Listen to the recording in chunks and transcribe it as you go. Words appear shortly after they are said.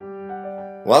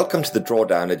Welcome to the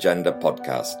Drawdown Agenda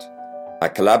podcast, a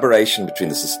collaboration between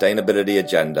the Sustainability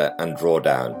Agenda and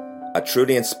Drawdown, a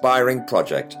truly inspiring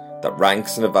project that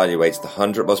ranks and evaluates the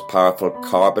 100 most powerful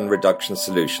carbon reduction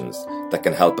solutions that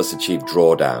can help us achieve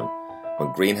drawdown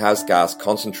when greenhouse gas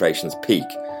concentrations peak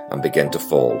and begin to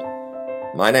fall.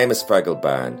 My name is Fergal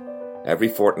Byrne. Every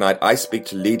fortnight I speak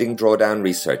to leading drawdown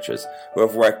researchers who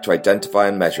have worked to identify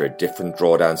and measure different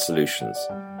drawdown solutions.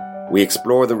 We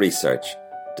explore the research,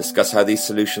 discuss how these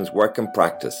solutions work in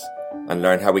practice, and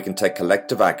learn how we can take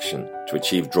collective action to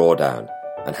achieve drawdown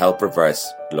and help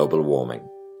reverse global warming.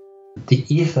 The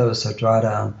ethos of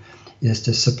drawdown is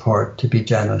to support, to be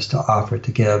generous, to offer,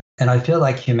 to give. And I feel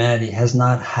like humanity has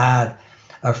not had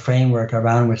a framework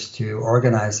around which to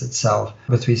organize itself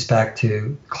with respect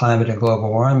to climate and global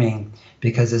warming,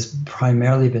 because it's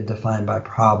primarily been defined by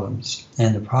problems.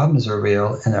 And the problems are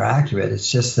real and they're accurate.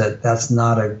 It's just that that's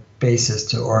not a basis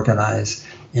to organize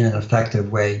in an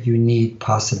effective way. You need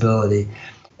possibility.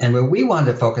 And what we want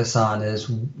to focus on is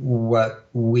what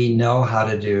we know how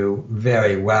to do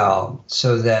very well,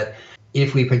 so that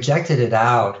if we projected it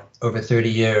out over 30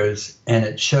 years and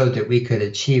it showed that we could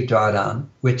achieve drawdown,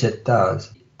 which it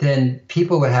does, then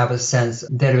people would have a sense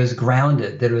that it was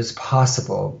grounded, that it was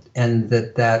possible, and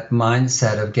that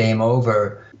mindset of game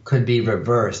over could be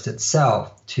reversed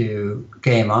itself to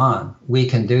game on. We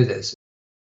can do this.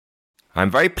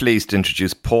 I'm very pleased to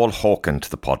introduce Paul Hawken to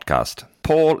the podcast.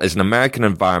 Paul is an American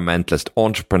environmentalist,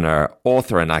 entrepreneur,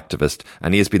 author and activist,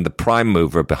 and he has been the prime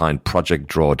mover behind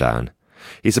Project Drawdown.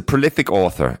 He's a prolific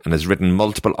author and has written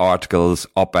multiple articles,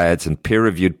 op-eds and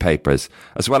peer-reviewed papers,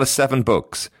 as well as 7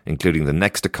 books, including The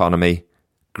Next Economy,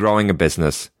 Growing a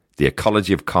Business, The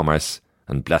Ecology of Commerce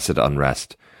and Blessed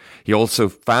Unrest. He also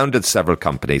founded several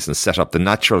companies and set up the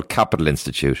Natural Capital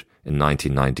Institute in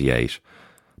 1998.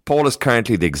 Paul is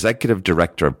currently the executive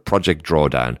director of Project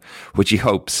Drawdown, which he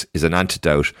hopes is an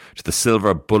antidote to the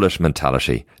silver bullet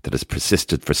mentality that has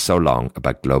persisted for so long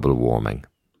about global warming.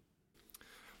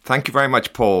 Thank you very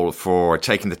much, Paul, for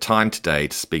taking the time today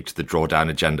to speak to the Drawdown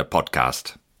Agenda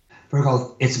podcast.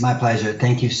 Fergal, it's my pleasure.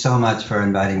 Thank you so much for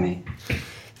inviting me.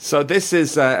 So this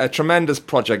is a tremendous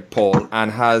project, Paul,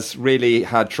 and has really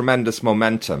had tremendous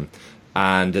momentum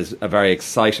and is a very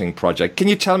exciting project. Can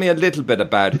you tell me a little bit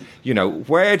about,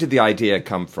 where did the idea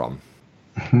come from?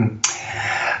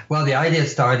 Well, the idea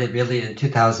started really in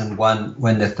 2001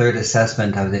 when the third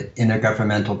assessment of the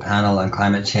Intergovernmental Panel on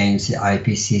Climate Change, the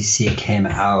IPCC, came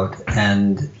out.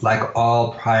 And like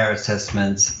all prior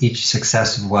assessments, each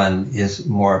successive one is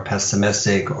more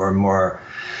pessimistic or more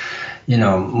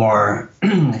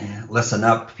listen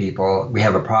up, people, we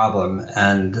have a problem.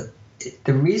 And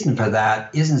the reason for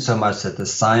that isn't so much that the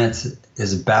science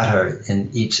is better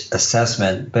in each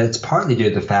assessment, but it's partly due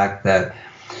to the fact that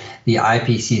the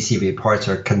IPCC reports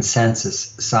are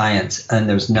consensus science, and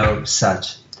there's no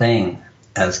such thing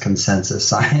as consensus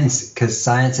science, because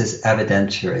science is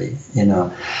evidentiary,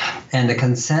 And the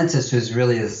consensus was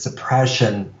really a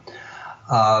suppression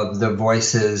of the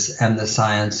voices and the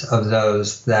science of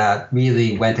those that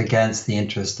really went against the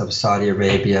interest of Saudi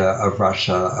Arabia, of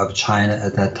Russia, of China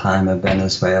at that time, of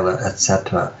Venezuela,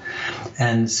 etc.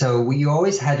 And so you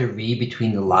always had to read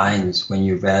between the lines when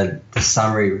you read the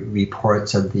summary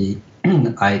reports of the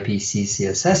IPCC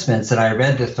assessments. And I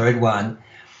read the third one,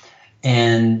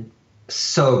 and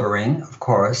sobering, of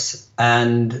course.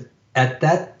 And at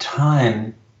that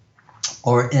time,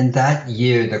 or in that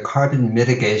year, the Carbon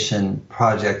Mitigation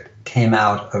Project came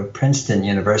out of Princeton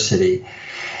University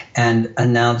and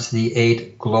announced the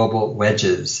 8 global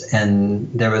wedges.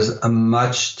 And there was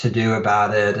much to do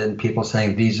about it, and people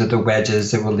saying these are the wedges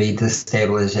that will lead to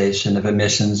stabilization of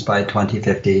emissions by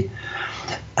 2050.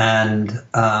 And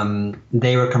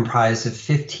they were comprised of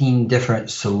 15 different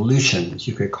solutions.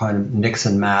 You could kind of mix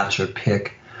and match or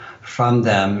pick from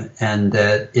them, and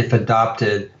that if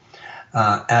adopted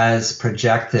as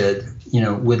projected,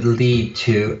 would lead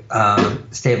to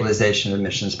stabilization of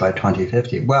emissions by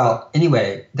 2050. Well,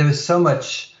 anyway, there was so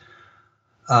much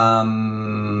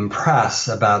press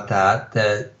about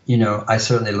that, I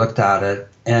certainly looked at it,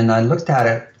 and I looked at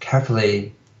it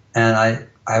carefully, and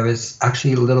I was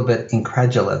actually a little bit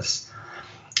incredulous,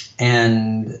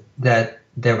 and that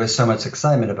there was so much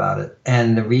excitement about it.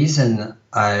 And the reason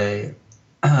I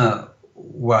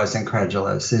was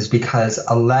incredulous is because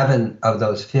 11 of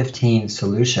those 15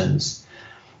 solutions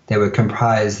that would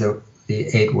comprise the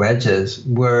 8 wedges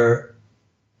were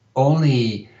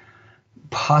only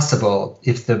possible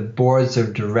if the boards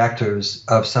of directors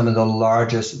of some of the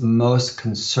largest, most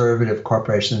conservative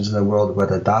corporations in the world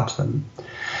would adopt them.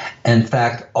 In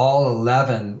fact, all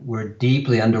 11 were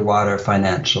deeply underwater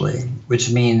financially, which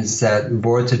means that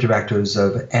boards of directors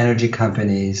of energy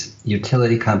companies,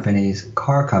 utility companies,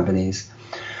 car companies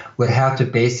would have to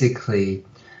basically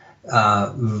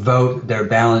vote their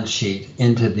balance sheet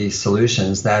into these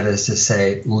solutions. That is to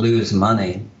say, lose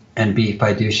money and be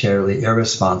fiduciarily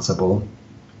irresponsible.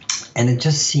 And it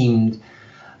just seemed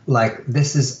like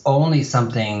this is only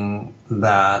something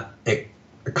that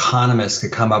economists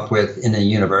could come up with in a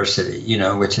university,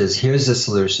 which is here's the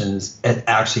solutions. It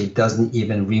actually doesn't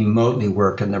even remotely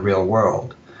work in the real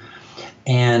world.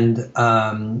 And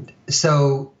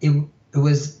so it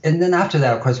was, and then after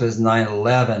that, of course, was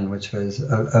 9/11, which was,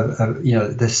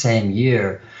 the same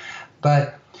year.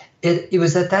 But it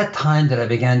was at that time that I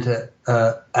began to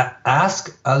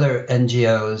ask other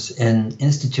NGOs and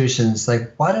institutions,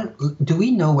 like, do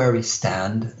we know where we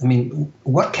stand? I mean,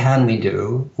 what can we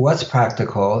do? What's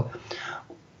practical?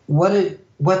 What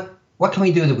can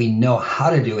we do that we know how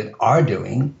to do and are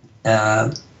doing?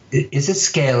 Is it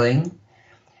scaling?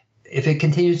 If it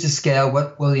continues to scale,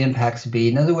 what will the impacts be?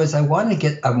 In other words, I want to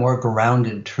get a more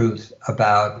grounded truth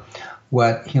about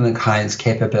what humankind's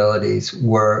capabilities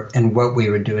were and what we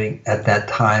were doing at that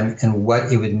time and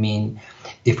what it would mean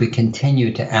if we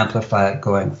continue to amplify it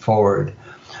going forward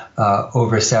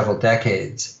over several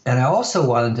decades. And I also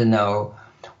wanted to know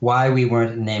why we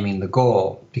weren't naming the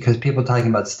goal, because people talking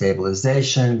about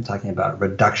stabilization, talking about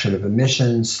reduction of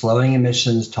emissions, slowing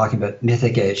emissions, talking about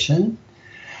mitigation.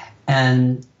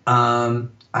 And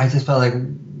I just felt like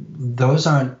those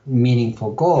aren't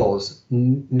meaningful goals.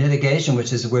 Mitigation,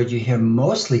 which is a word you hear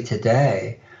mostly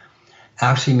today,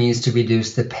 actually means to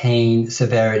reduce the pain,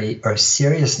 severity, or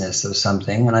seriousness of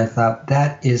something. And I thought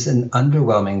that is an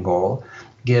underwhelming goal,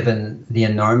 given the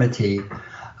enormity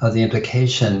of the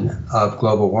implication of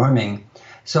global warming.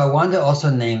 So I wanted to also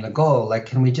name the goal. Like,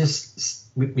 can we just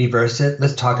reverse it?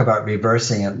 Let's talk about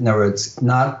reversing it. In other words,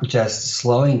 not just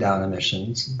slowing down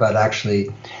emissions, but actually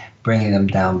bringing them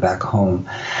down back home.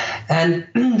 And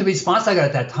the response I got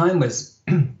at that time was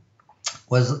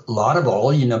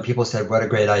laudable. People said, what a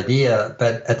great idea.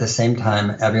 But at the same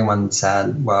time, everyone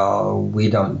said, well, we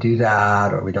don't do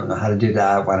that, or we don't know how to do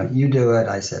that. Why don't you do it?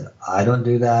 I said, I don't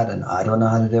do that, and I don't know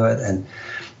how to do it. And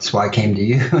that's why I came to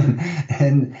you.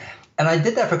 And I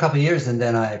did that for a couple of years, and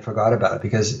then I forgot about it,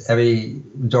 because every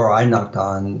door I knocked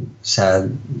on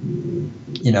said,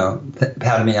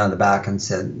 patted me on the back and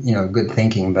said, good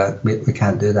thinking, but we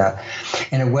can't do that.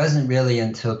 And it wasn't really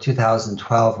until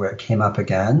 2012 where it came up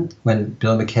again, when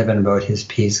Bill McKibben wrote his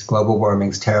piece, Global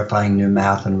Warming's Terrifying New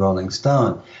Math in Rolling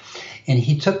Stone. And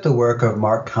he took the work of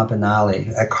Mark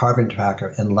Campanale at Carbon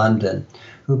Tracker in London,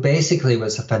 who basically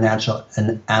was a financial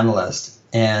analyst.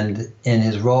 And in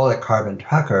his role at Carbon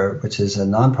Tracker, which is a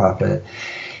nonprofit,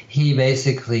 he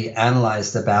basically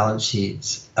analyzed the balance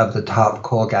sheets of the top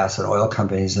coal, gas, and oil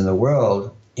companies in the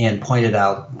world and pointed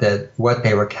out that what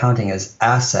they were counting as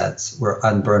assets were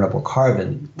unburnable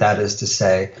carbon. That is to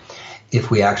say, if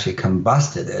we actually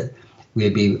combusted it,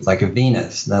 we'd be like a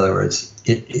Venus. In other words,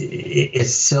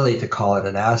 it's silly to call it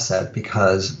an asset,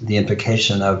 because the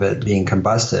implication of it being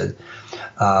combusted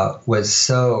was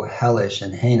so hellish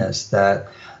and heinous that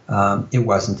it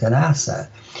wasn't an asset.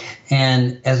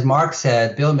 And as Mark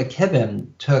said, Bill McKibben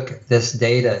took this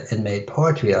data and made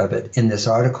poetry of it in this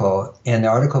article. And the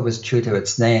article was true to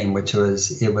its name, which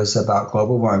was, it was about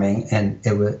global warming, and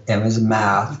it was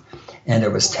math, and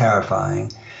it was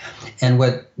terrifying. And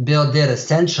what Bill did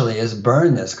essentially is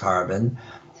burn this carbon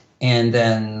and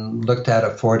then looked at a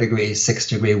 4-degree,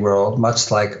 6-degree world,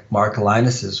 much like Mark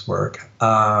Linus's work,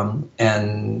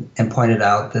 and pointed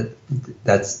out that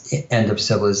that's the end of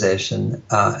civilization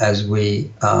as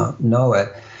we know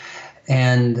it.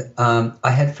 And I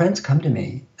had friends come to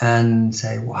me and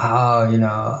say, wow,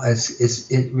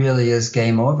 it really is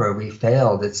game over. We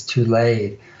failed. It's too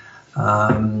late.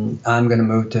 I'm going to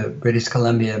move to British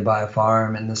Columbia and buy a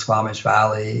farm in the Squamish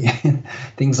Valley,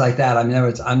 things like that. I mean, in other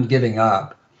words, I'm giving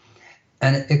up.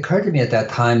 And it occurred to me at that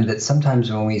time that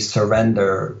sometimes when we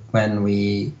surrender, when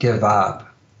we give up,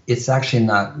 it's actually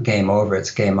not game over,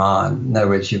 it's game on. In other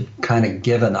words, you've kind of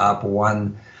given up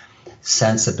one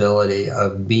sensibility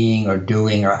of being or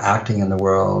doing or acting in the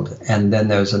world, and then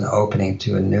there's an opening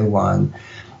to a new one.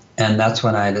 And that's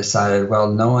when I decided,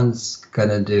 well, no one's going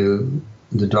to do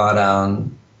the drawdown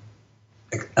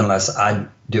unless I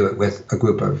do it with a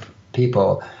group of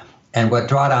people. And what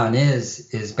drawdown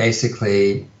is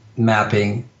basically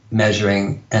mapping,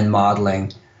 measuring, and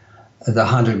modeling the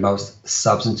 100 most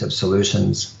substantive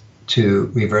solutions to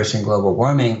reversing global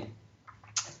warming,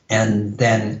 and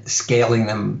then scaling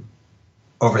them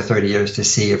over 30 years to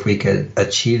see if we could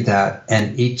achieve that.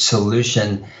 And each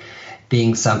solution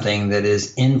being something that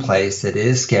is in place, that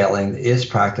is scaling, that is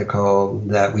practical,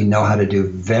 that we know how to do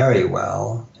very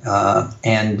well,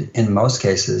 and in most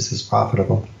cases is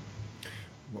profitable.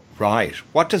 Right.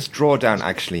 What does drawdown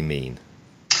actually mean?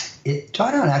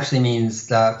 Drawdown actually means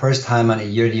the first time on a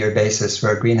year-to-year basis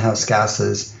where greenhouse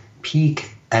gases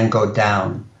peak and go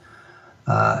down,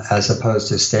 as opposed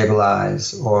to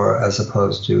stabilize or as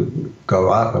opposed to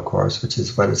go up, of course, which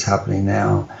is what is happening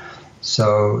now.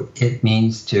 So it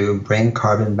means to bring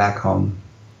carbon back home.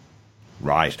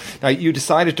 Right. Now, you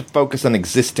decided to focus on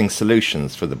existing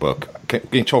solutions for the book. Can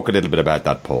you talk a little bit about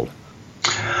that, Paul?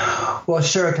 Well,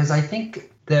 sure, because I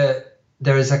think that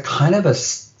there is a kind of a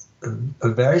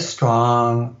very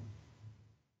strong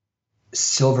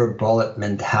silver bullet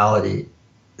mentality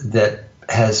that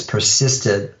has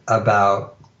persisted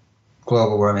about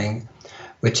global warming,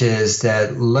 which is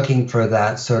that looking for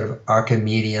that sort of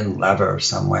Archimedean lever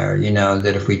somewhere,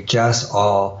 that if we just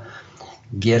all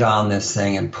get on this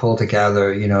thing and pull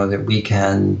together, that we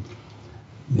can,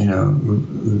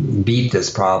 beat this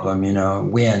problem,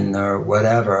 win or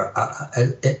whatever.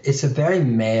 It's a very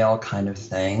male kind of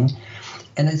thing.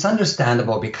 And it's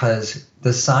understandable because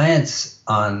the science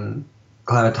on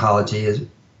climatology is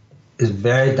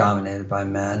very dominated by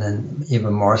men, and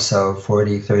even more so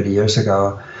 40, 30 years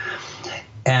ago.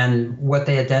 And what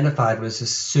they identified was a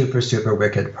super, super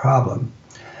wicked problem.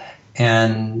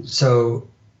 And so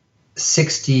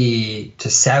 60 to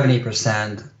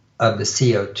 70% of the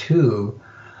CO2,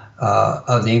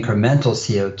 of the incremental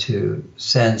CO2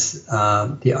 since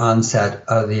the onset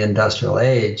of the industrial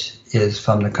age is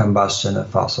from the combustion of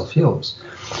fossil fuels.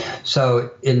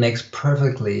 So it makes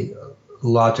perfectly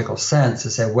logical sense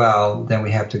to say, well, then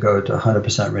we have to go to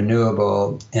 100%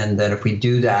 renewable. And then if we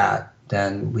do that,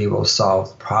 then we will solve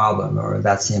the problem, or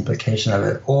that's the implication of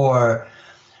it. Or,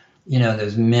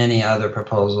 there's many other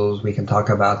proposals. We can talk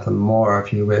about them more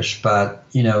if you wish, but,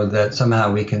 that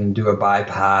somehow we can do a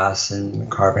bypass in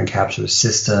carbon capture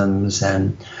systems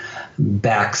and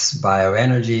BECCS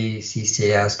bioenergy,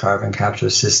 CCS carbon capture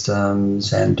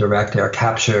systems, and direct air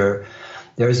capture.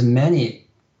 There's many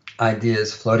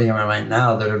ideas floating around right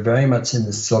now that are very much in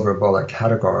the silver bullet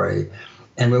category.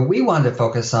 And what we want to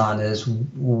focus on is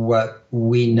what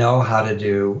we know how to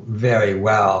do very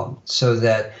well, so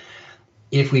that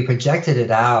if we projected it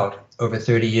out over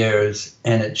 30 years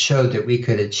and it showed that we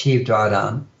could achieve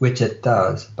drawdown, which it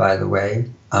does, by the way,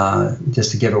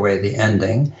 just to give away the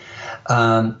ending,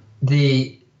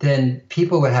 then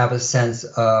people would have a sense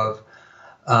of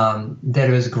that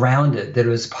it was grounded, that it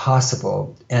was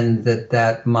possible, and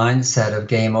that mindset of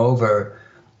game over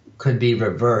could be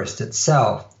reversed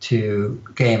itself to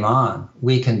game on.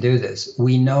 We can do this.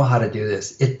 We know how to do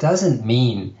this. It doesn't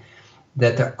mean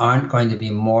that there aren't going to be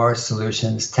more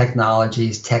solutions,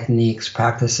 technologies, techniques,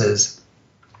 practices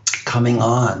coming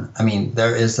on. I mean,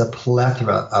 there is a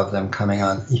plethora of them coming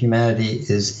on. Humanity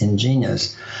is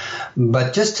ingenious.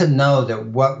 But just to know that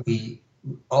what we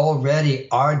already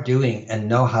are doing and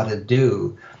know how to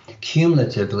do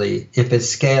cumulatively, if it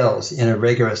scales in a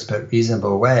rigorous but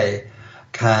reasonable way,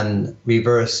 can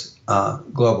reverse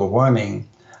global warming,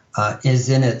 is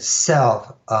in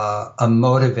itself a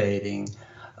motivating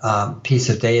piece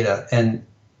of data. And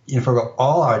for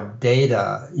all our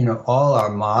data, all our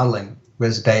modeling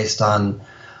was based on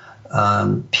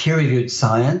peer-reviewed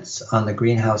science on the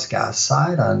greenhouse gas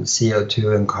side, on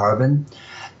CO2 and carbon,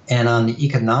 and on the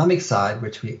economic side,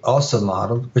 which we also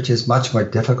modeled, which is much more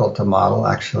difficult to model,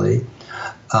 actually.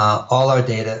 All our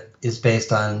data is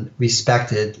based on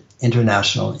respected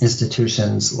international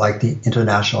institutions like the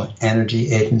International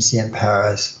Energy Agency in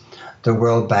Paris, the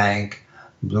World Bank,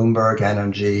 Bloomberg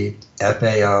Energy,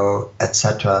 FAO,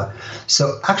 etc.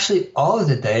 So actually all of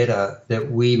the data that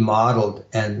we modeled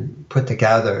and put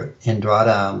together in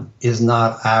Drawdown is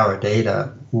not our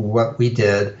data. What we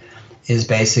did is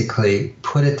basically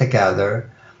put it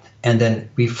together and then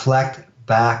reflect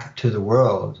back to the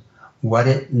world what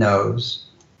it knows,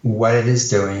 what it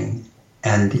is doing,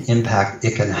 and the impact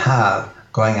it can have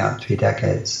going out 3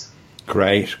 decades.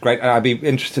 Great. I'd be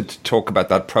interested to talk about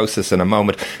that process in a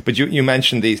moment. But you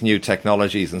mentioned these new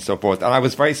technologies and so forth. And I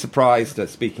was very surprised at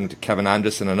speaking to Kevin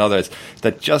Anderson and others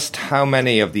that just how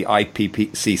many of the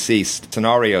IPCC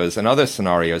scenarios and other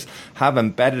scenarios have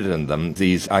embedded in them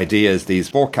these ideas, these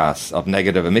forecasts of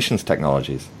negative emissions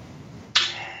technologies.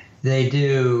 They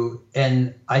do.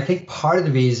 And I think part of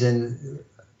the reason,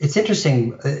 it's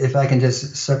interesting, if I can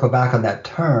just circle back on that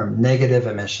term, negative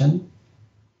emission.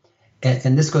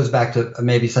 And this goes back to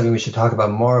maybe something we should talk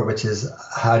about more, which is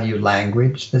how do you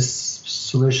language these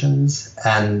solutions?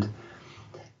 And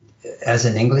as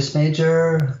an English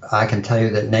major, I can tell you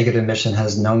that negative emission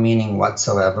has no meaning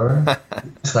whatsoever.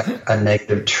 It's like a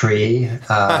negative tree.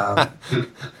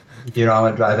 You don't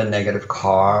want to drive a negative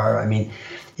car. I mean,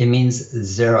 it means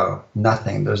zero,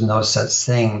 nothing. There's no such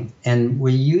thing. And we're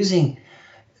using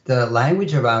the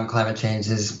language around climate change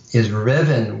is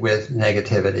riven with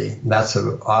negativity. That's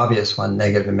an obvious one,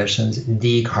 negative emissions,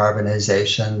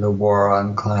 decarbonization, the war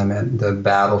on climate, the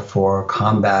battle for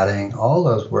combating, all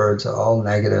those words are all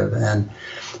negative. And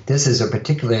this is a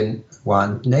particular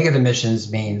one. Negative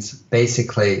emissions means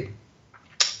basically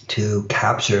to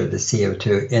capture the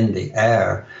CO2 in the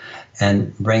air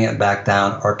and bring it back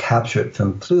down, or capture it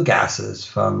from flue gases,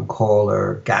 from coal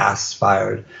or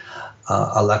gas-fired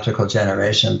electrical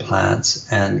generation plants,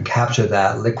 and capture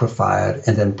that, liquefy it,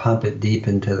 and then pump it deep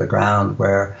into the ground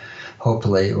where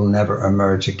hopefully it will never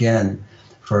emerge again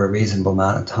for a reasonable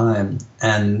amount of time.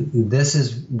 And this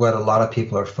is what a lot of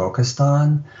people are focused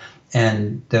on.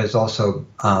 And there's also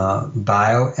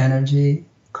bioenergy,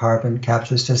 carbon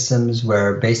capture systems,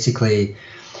 where basically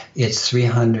it's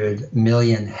 300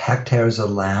 million hectares of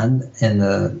land in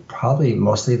the probably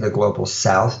mostly the global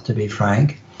south, to be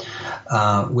frank,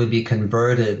 would be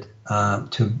converted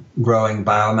to growing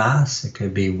biomass. It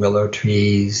could be willow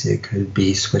trees, it could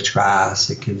be switchgrass,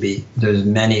 it could be, there's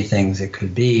many things it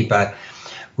could be, but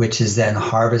which is then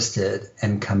harvested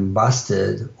and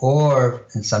combusted, or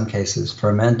in some cases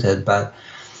fermented, but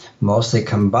mostly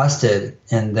combusted,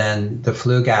 and then the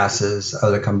flue gases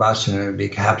of the combustion would be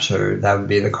captured. That would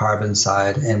be the carbon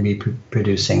side, and be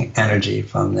producing energy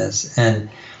from this.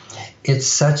 And it's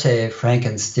such a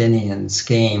Frankensteinian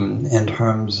scheme in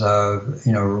terms of,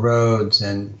 roads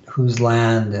and whose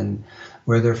land and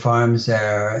were there farms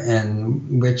there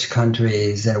and which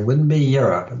countries. And it wouldn't be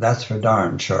Europe, that's for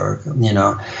darn sure,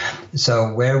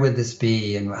 So where would this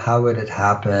be and how would it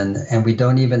happen? And we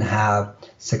don't even have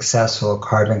successful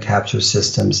carbon capture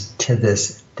systems to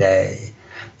this day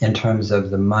in terms of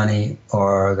the money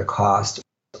or the cost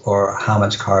or how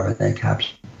much carbon they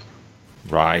capture.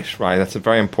 Right. That's a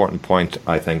very important point,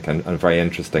 I think, and very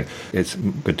interesting. It's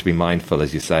good to be mindful,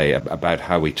 as you say, about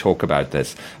how we talk about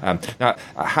this. Now,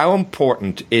 how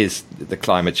important is the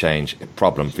climate change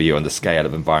problem for you on the scale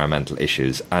of environmental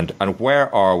issues, and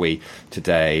where are we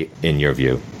today, in your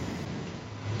view?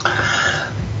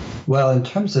 Well, in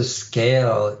terms of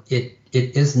scale, it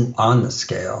isn't on the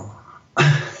scale.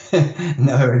 In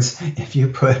other words, if you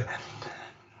put,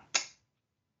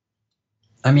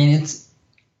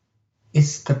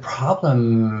 it's the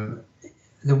problem.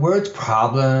 The words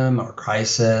problem or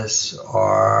crisis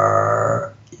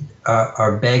are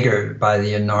beggared by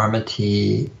the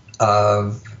enormity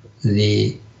of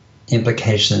the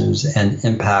implications and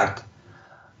impact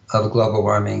of global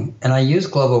warming. And I use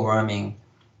global warming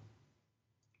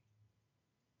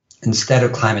instead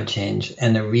of climate change.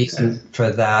 And the reason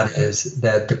for that is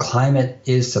that the climate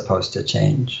is supposed to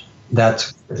change.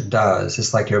 That's what it does.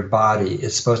 It's like your body.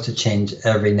 It's supposed to change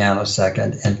every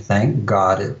nanosecond, and thank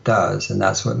God it does. And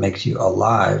that's what makes you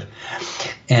alive.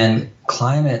 And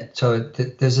climate, so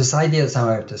there's this idea that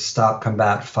somehow we have to stop,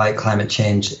 combat, fight climate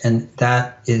change. And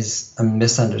that is a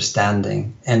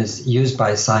misunderstanding. And it's used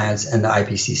by science and the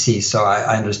IPCC. So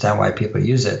I understand why people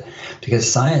use it, because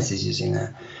science is using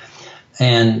that.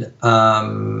 And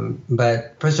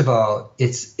but first of all,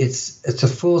 it's a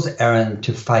fool's errand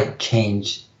to fight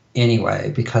change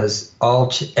anyway, because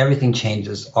everything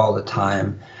changes all the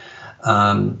time.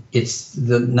 It's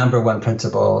the number one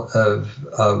principle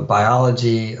of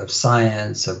biology, of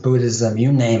science, of Buddhism,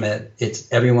 you name it.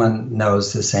 Everyone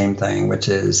knows the same thing, which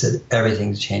is that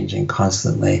everything's changing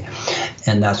constantly.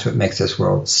 And that's what makes this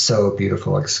world so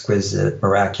beautiful, exquisite,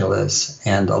 miraculous,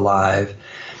 and alive.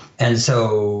 And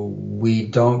so we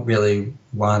don't really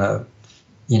want to,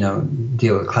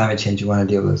 deal with climate change. We want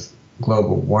to deal with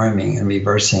global warming and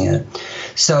reversing it.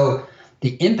 So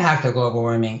the impact of global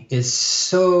warming is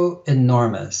so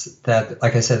enormous that,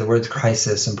 like I said, the words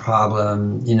crisis and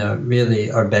problem,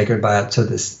 really are beggared by it. So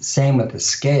the same with the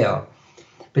scale.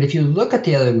 But if you look at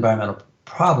the other environmental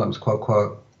problems, quote,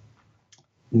 quote,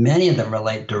 many of them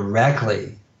relate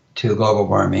directly to global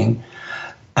warming.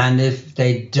 And if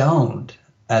they don't,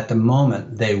 at the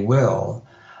moment, they will.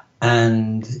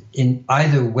 And in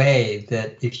either way,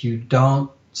 that if you don't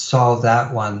solve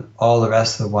that one, all the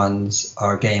rest of the ones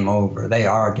are game over. They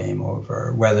are game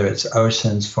over, whether it's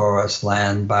oceans, forests,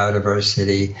 land,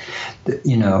 biodiversity,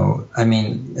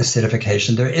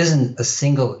 acidification. There isn't a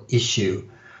single issue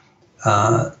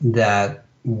that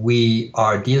we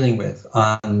are dealing with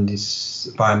on this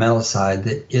environmental side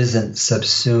that isn't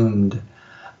subsumed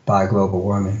by global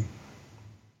warming.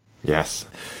 Yes.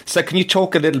 So can you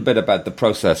talk a little bit about the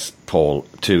process, Paul,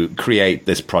 to create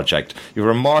this project? You're a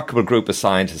remarkable group of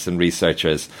scientists and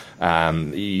researchers.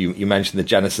 You mentioned the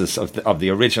genesis of the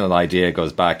original idea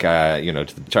goes back, to the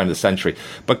turn of the century.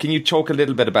 But can you talk a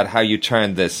little bit about how you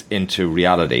turned this into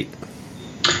reality?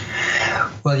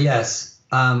 Well, yes.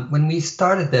 When we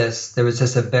started this, there was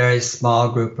just a very small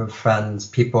group of friends,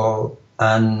 people,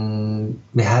 and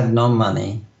we had no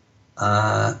money.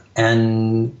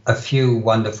 And a few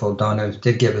wonderful donors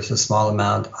did give us a small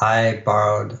amount. I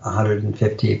borrowed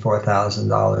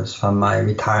 $154,000 from my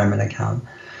retirement account,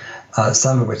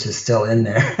 some of which is still in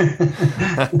there.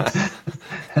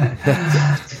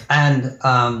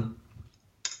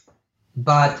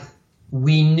 But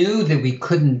we knew that we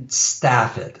couldn't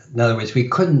staff it. In other words, we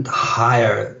couldn't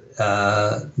hire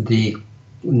the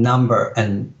number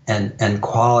and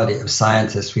quality of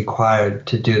scientists required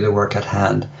to do the work at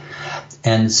hand.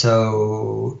 And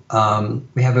so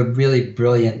we have a really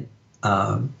brilliant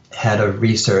head of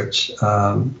research,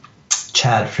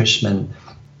 Chad Frischman,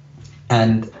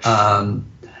 and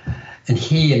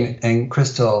he and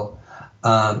Crystal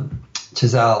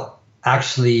Chisel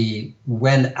actually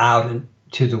went out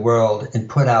to the world and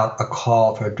put out a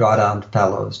call for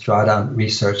drawdown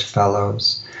research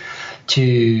fellows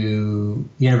to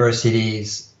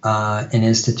universities and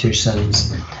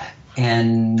institutions.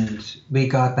 And we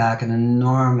got back an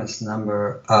enormous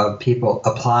number of people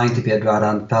applying to be a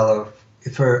drawdown fellow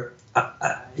for,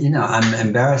 I'm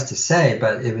embarrassed to say,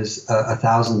 but it was a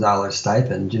 $1,000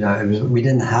 stipend. We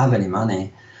didn't have any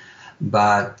money,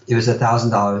 but it was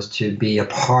 $1,000 to be a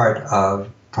part of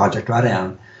Project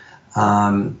Drawdown.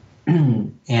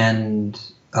 And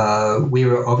we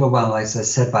were overwhelmed, like I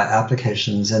said, by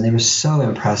applications, and they were so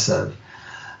impressive.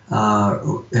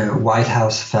 White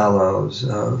House Fellows,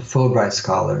 Fulbright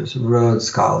Scholars, Rhodes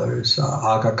Scholars,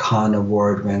 Aga Khan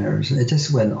Award winners. It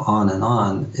just went on and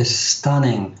on. It's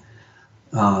stunning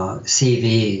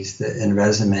CVs and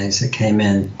resumes that came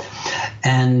in.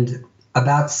 And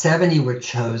about 70 were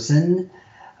chosen,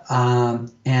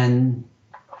 and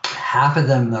half of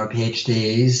them are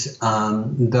PhDs.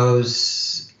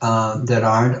 Those that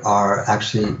aren't are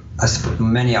actually,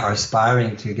 many are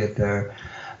aspiring to get their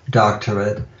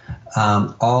doctorate.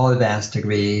 All advanced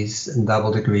degrees and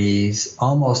double degrees,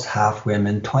 almost half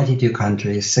women, 22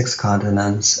 countries, 6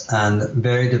 continents, and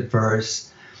very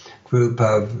diverse group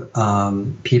of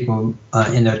people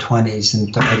in their 20s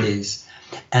and 30s.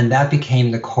 And that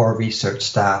became the core research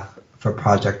staff for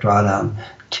Project Drawdown.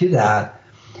 To that,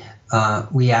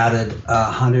 we added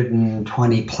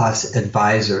 120 plus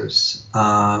advisors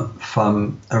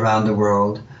from around the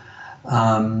world.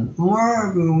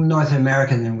 More North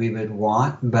American than we would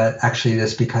want, but actually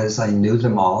that's because I knew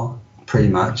them all pretty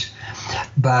much.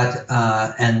 But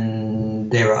and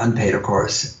they were unpaid, of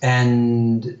course.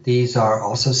 And these are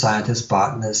also scientists,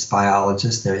 botanists,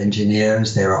 biologists. They're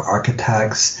engineers. They're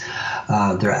architects.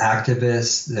 They're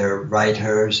activists. They're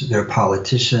writers. They're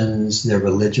politicians. They're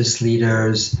religious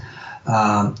leaders.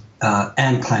 And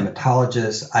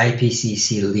climatologists,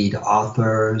 IPCC lead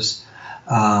authors.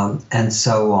 And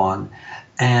so on.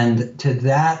 And to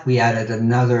that, we added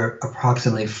another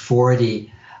approximately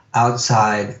 40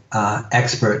 outside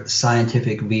expert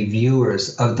scientific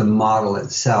reviewers of the model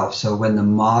itself. So when the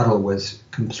model was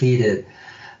completed,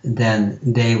 then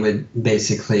they would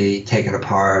basically take it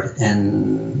apart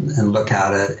and look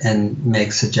at it and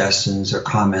make suggestions or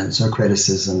comments or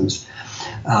criticisms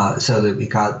so that we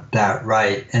got that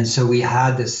right. And so we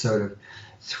had this sort of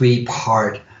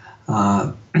 3-part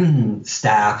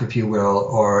staff, if you will,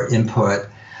 or input,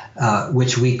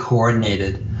 which we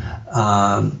coordinated,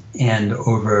 and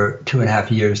over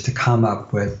 2.5 years to come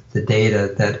up with the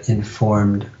data that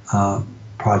informed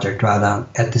Project Drawdown.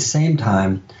 At the same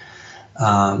time,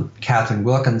 Catherine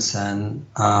Wilkinson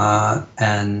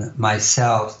and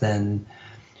myself then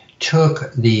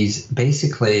took these,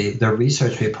 basically the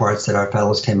research reports that our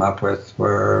fellows came up with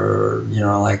were,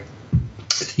 like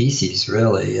theses,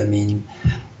 really. I mean,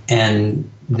 and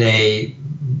they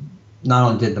not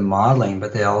only did the modeling,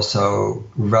 but they also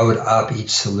wrote up each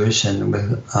solution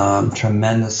with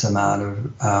tremendous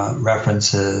amount of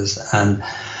references. And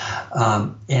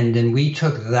then we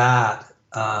took that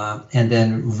and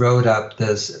then wrote up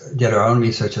did our own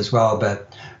research as well,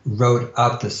 but wrote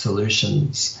up the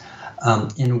solutions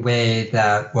in a way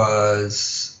that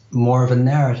was more of a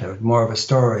narrative, more of a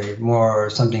story, more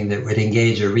something that would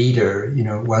engage a reader.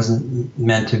 It wasn't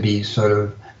meant to be sort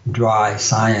of dry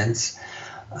science,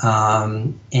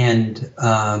 and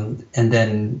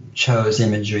then chose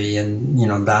imagery,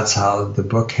 and that's how the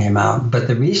book came out. But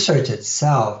the research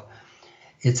itself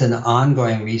It's an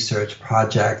ongoing research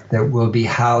project that will be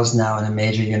housed now in a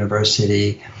major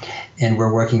university, and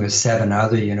we're working with 7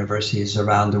 other universities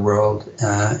around the world,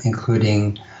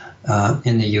 including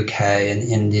in the UK and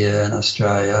India and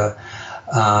Australia,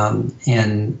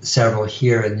 and several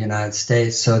here in the United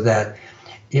States, so that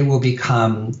it will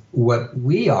become what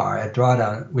we are at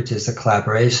Drawdown, which is a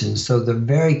collaboration. So the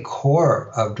very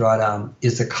core of Drawdown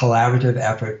is a collaborative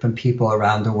effort from people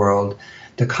around the world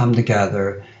to come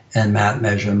together and map,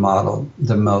 measure, and model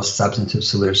the most substantive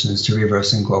solutions to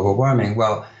reversing global warming.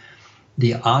 Well,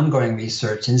 the ongoing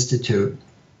research institute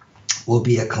will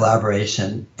be a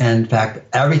collaboration. And in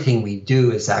fact, everything we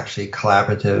do is actually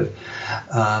collaborative.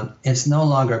 It's no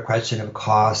longer a question of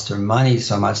cost or money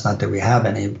so much, not that we have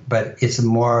any, but it's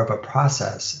more of a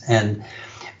process. And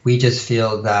we just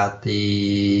feel that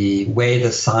the way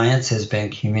the science has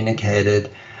been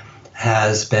communicated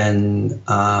has been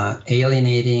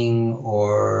alienating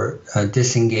or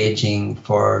disengaging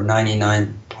for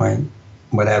 99 point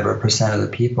whatever percent of the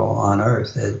people on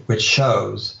Earth, which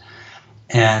shows.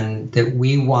 And that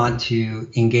we want to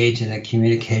engage in a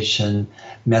communication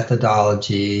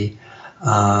methodology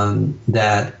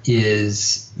that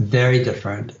is very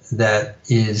different, that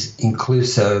is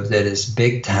inclusive, that is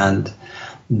big tent,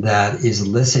 that is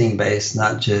listening based,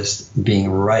 not just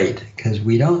being right. Because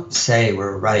we don't say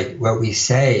we're right. What we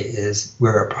say is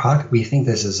we think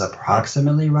this is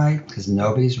approximately right, because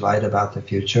nobody's right about the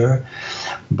future.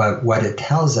 But what it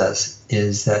tells us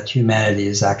is that humanity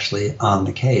is actually on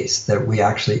the case, that we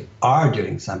actually are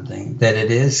doing something, that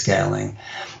it is scaling,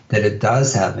 that it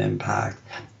does have impact,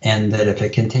 and that if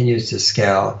it continues to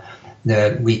scale,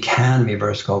 that we can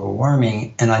reverse global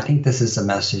warming. And I think this is a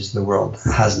message the world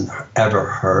hasn't ever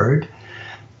heard.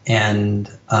 And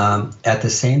at the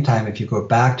same time, if you go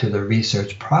back to the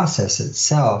research process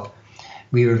itself,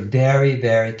 we were very,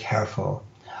 very careful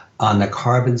on the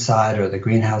carbon side or the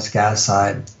greenhouse gas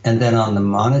side, and then on the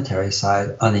monetary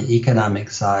side, on the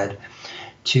economic side,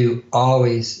 to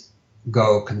always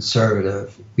go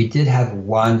conservative. We did have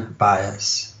one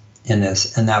bias in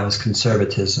this, and that was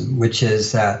conservatism, which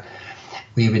is that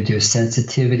we would do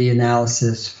sensitivity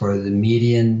analysis for the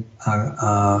median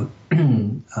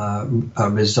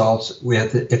results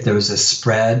with if there was a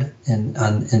spread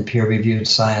in peer-reviewed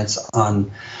science on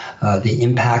the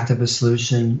impact of a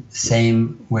solution.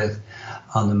 Same with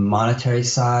on the monetary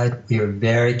side. We are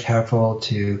very careful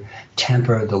to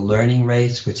temper the learning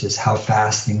rates, which is how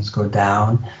fast things go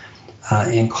down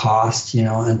in cost,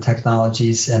 and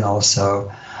technologies, and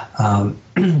also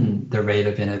the rate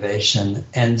of innovation.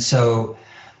 And so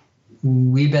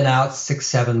we've been out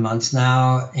 6-7 months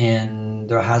now, and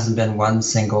there hasn't been one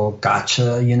single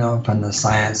gotcha, from the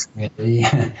science community.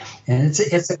 And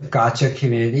it's a gotcha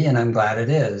community, and I'm glad it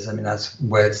is. I mean, that's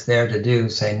what it's there to do,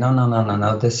 say,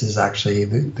 no, this is actually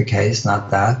the case, not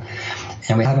that.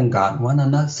 And we haven't gotten one. I'm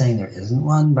not saying there isn't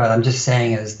one, but I'm just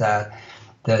saying is that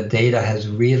the data has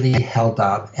really held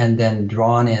up and then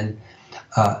drawn in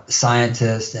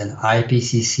scientists and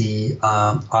IPCC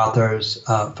authors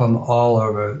from all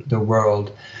over the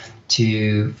world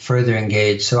to further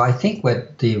engage. So I think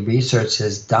what the research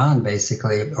has done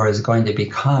basically, or is going to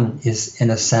become, is in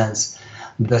a sense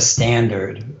the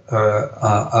standard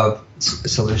of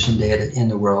solution data in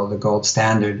the world, the gold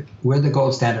standard. We're the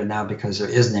gold standard now because there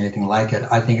isn't anything like it.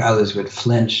 I think others would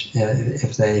flinch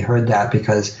if they heard that,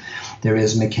 because there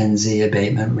is McKinsey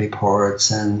abatement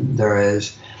reports and there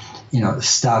is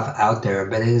stuff out there,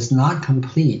 but it is not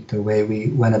complete the way we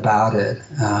went about it,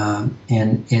 and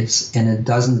it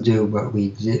doesn't do what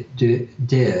we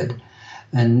did,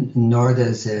 and nor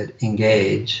does it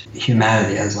engage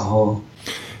humanity as a whole.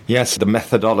 Yes, the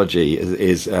methodology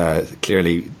is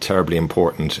clearly terribly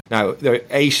important. Now, there are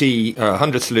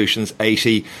 100 solutions,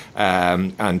 80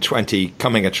 and 20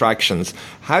 coming attractions.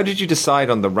 How did you decide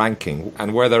on the ranking?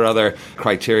 And were there other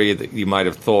criteria that you might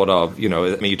have thought of?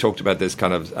 You talked about this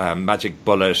kind of magic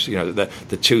bullet,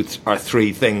 the 2 or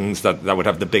 3 things that would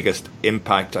have the biggest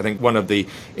impact. I think one of the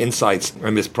insights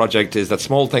in this project is that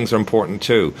small things are important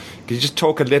too. Could you just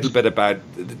talk a little bit about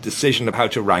the decision of how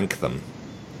to rank them?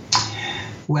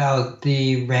 Well,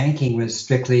 the ranking was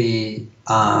strictly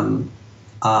on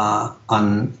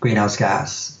greenhouse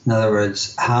gas. In other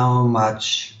words, how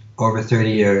much over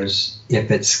 30 years, if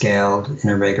it's scaled in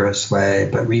a rigorous way,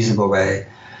 but reasonable way,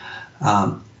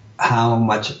 how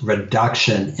much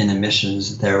reduction in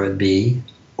emissions there would be,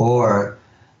 or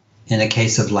in the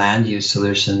case of land use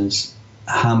solutions,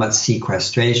 how much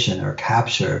sequestration or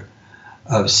capture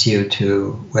of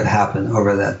CO2 would happen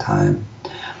over that time.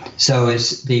 So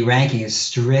the ranking is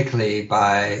strictly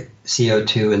by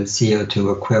CO2 and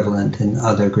CO2 equivalent in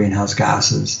other greenhouse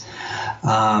gases.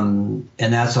 And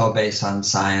that's all based on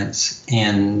science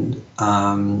and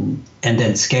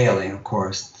then scaling, of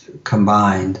course,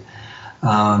 combined.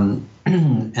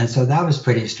 And so that was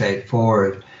pretty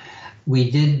straightforward.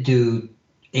 We did do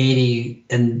 80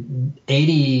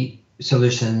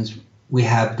 solutions. We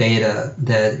have data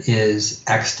that is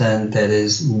extant,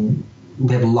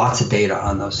 we have lots of data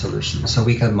on those solutions, so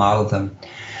we can model them.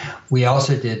 We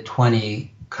also did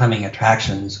 20 coming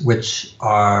attractions, which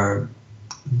are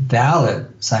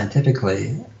valid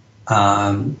scientifically,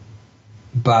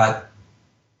 but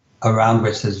around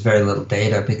which there's very little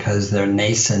data because they're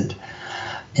nascent,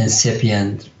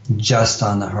 incipient, just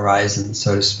on the horizon,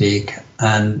 so to speak.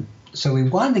 And so we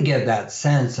wanted to give that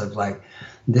sense of like,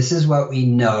 this is what we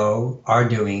know, are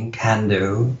doing, can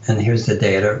do, and here's the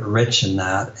data rich in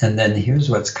that, and then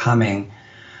here's what's coming.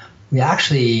 We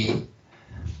actually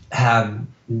have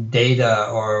data,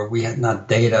 or we have not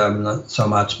data, not so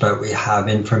much, but we have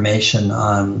information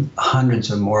on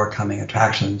hundreds of more coming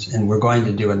attractions, and we're going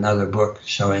to do another book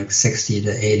showing 60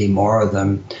 to 80 more of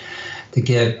them to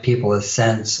give people a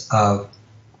sense of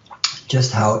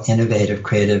just how innovative,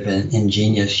 creative, and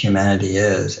ingenious humanity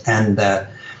is, and that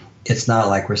it's not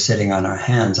like we're sitting on our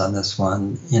hands on this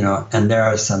one, and there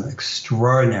are some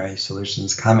extraordinary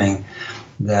solutions coming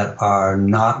that are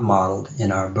not modeled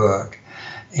in our book.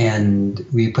 And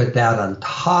we put that on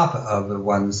top of the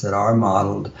ones that are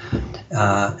modeled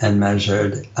and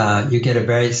measured. You get a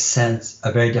very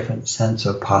different sense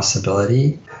of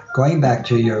possibility. Going back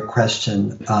to your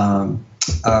question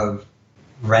of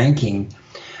ranking,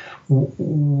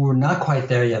 we're not quite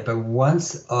there yet, but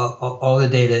once all the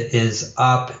data is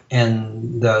up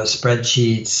in the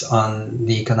spreadsheets on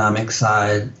the economic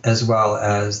side as well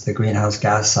as the greenhouse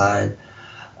gas side,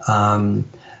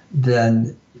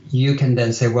 then you can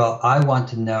then say, well, I want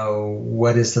to know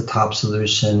what is the top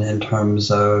solution in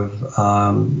terms of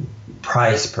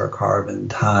price per carbon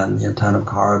ton, ton of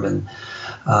carbon.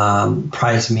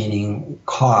 Price meaning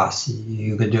cost.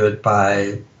 You could do it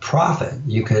by profit.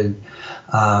 You can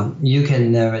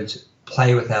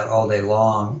play with that all day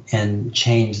long and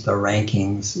change the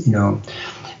rankings,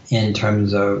 in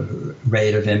terms of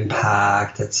rate of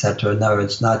impact, et cetera. No,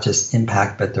 it's not just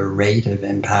impact, but the rate of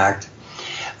impact.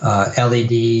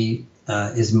 LED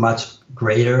is much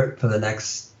greater for the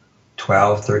next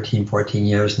 12, 13, 14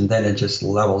 years, and then it just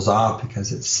levels off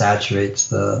because it saturates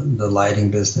the lighting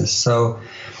business. So,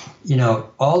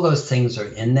 all those things are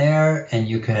in there, and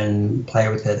you can play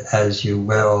with it as you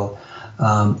will,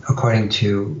 according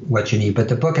to what you need. But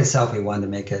the book itself, we wanted to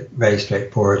make it very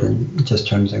straightforward in just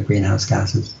terms of greenhouse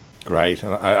gases. Great.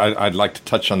 I'd like to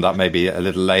touch on that maybe a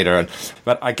little later.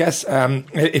 But I guess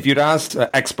if you'd asked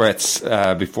experts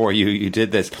before you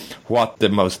did this what the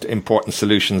most important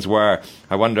solutions were,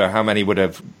 I wonder how many would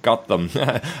have got them,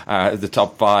 the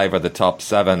top 5 or the top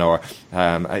 7, or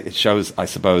it shows, I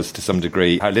suppose, to some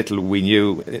degree, how little we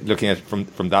knew looking at it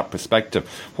from that perspective.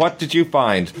 What did you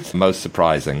find most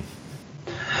surprising?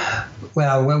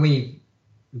 Well, what we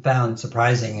found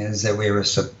surprising is that we were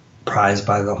surprised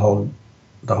by the whole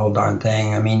darn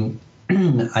thing. I mean,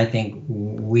 I think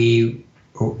we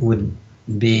would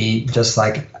be just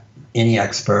like any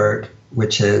expert,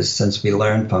 which is, since we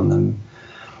learned from them,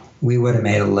 we would have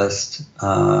made a list.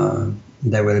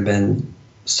 There would have been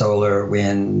solar,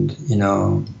 wind,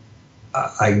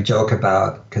 I joke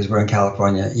about, because we're in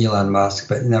California, Elon Musk,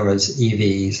 but there was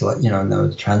EVs,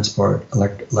 no transport,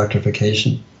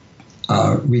 electrification,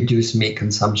 reduce meat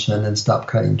consumption and stop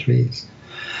cutting trees.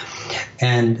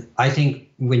 And I think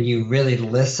when you really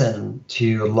listen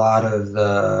to a lot of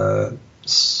the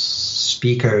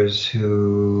speakers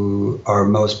who are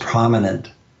most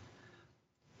prominent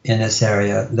in this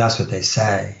area, that's what they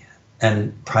say,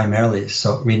 and primarily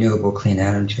renewable clean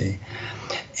energy.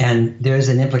 And there's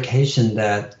an implication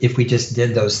that if we just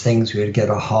did those things, we would get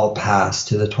a hall pass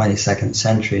to the 22nd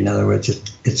century. In other words,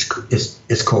 it's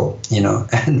cool,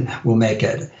 and we'll make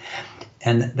it.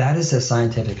 And that is a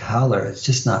scientific howler. It's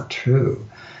just not true.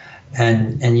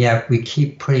 And yet we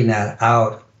keep putting that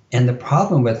out. And the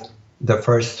problem with the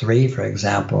first 3, for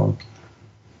example,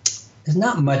 there's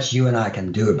not much you and I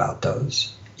can do about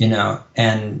those,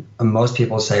 And most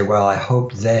people say, well, I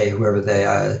hope whoever they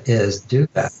is, do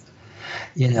that,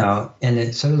 And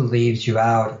it sort of leaves you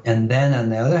out. And then on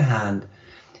the other hand,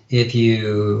 if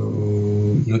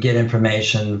you get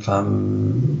information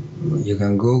you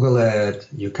can Google it,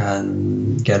 you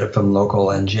can get it from local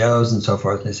NGOs and so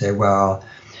forth. They say, well,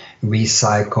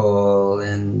 recycle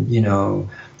and,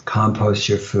 compost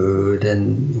your food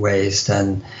and waste.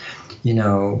 And,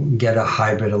 get a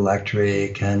hybrid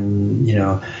electric and,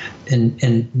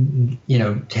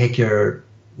 take your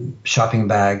shopping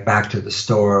bag back to the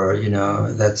store.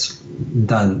 That's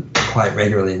done quite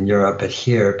regularly in Europe, but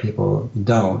here people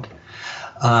don't,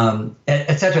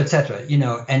 et cetera, et cetera,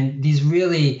 and these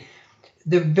really,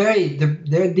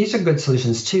 these are good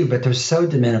solutions too, but they're so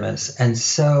de minimis and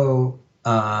so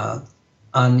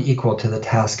unequal to the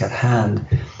task at hand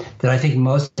that I think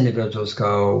most individuals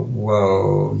go,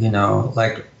 whoa,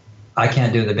 like I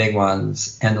can't do the big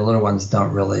ones, and the little ones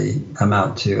don't really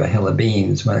amount to a hill of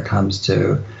beans when it comes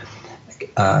to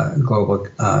global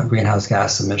greenhouse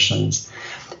gas emissions.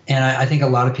 And I think a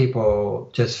lot of people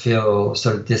just feel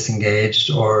sort of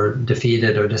disengaged or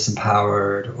defeated or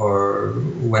disempowered or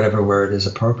whatever word is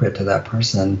appropriate to that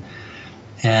person.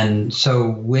 And so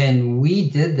when we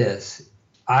did this,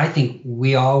 I think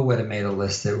we all would have made a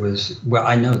list that was, well,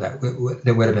 I know that would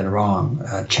have been wrong.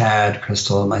 Chad,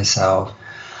 Crystal, myself,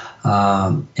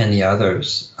 and the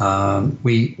others.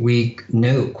 We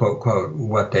knew, quote, quote,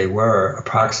 what they were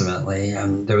approximately,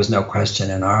 and there was no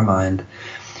question in our mind.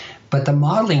 But the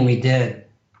modeling we did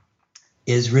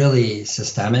is really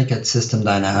systemic. It's system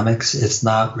dynamics. It's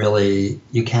not really,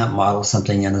 you can't model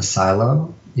something in a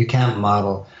silo. You can't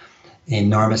model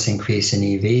enormous increase in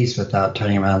EVs without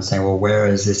turning around and saying, well, where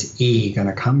is this E going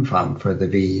to come from for the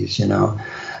Vs,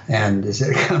 And is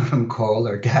it come from coal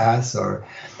or gas, or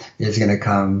is it going to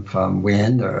come from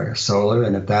wind or solar?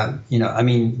 And if that,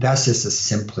 that's just a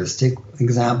simplistic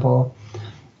example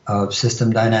of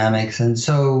system dynamics. And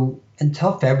so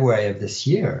until February of this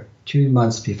year, 2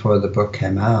 months before the book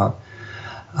came out,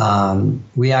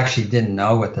 we actually didn't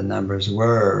know what the numbers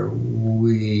were.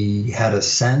 We had a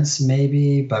sense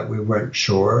maybe, but we weren't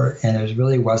sure. And it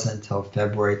really wasn't until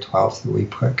February 12th that we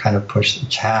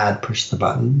pushed the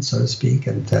button, so to speak,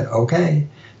 and said, okay,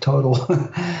 total.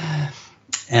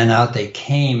 And out they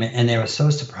came, and they were so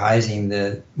surprising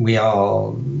that we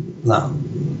all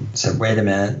said, wait a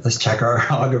minute, let's check our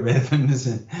algorithms.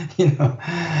 And,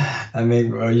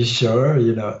 are you sure?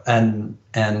 And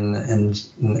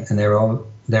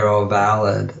they're all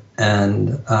valid.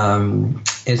 And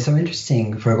it's so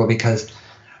interesting, Fergal, because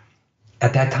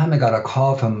at that time I got a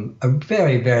call from a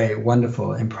very, very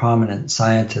wonderful and prominent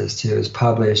scientist who has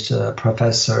published, a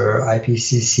professor,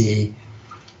 IPCC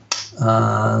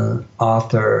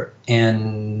author,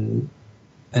 and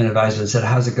an advisor said,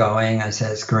 how's it going? I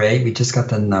said, it's great. We just got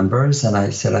the numbers. And I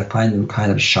said, I find them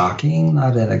kind of shocking,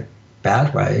 not in a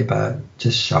bad way, but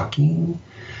just shocking.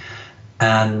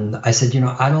 And I said,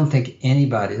 I don't think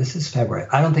anybody, this is February,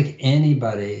 I don't think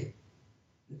anybody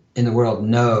in the world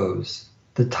knows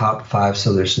the top 5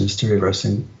 solutions to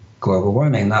reversing global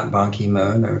warming, not Ban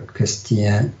Ki-moon or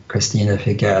Christina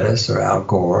Figueres or Al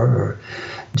Gore or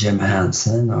Jim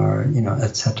Hansen or,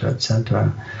 et cetera, et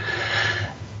cetera.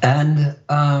 And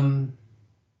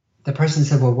the person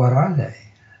said, well, what are they?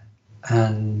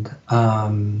 And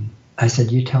I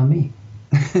said, you tell me.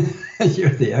 You're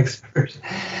the expert.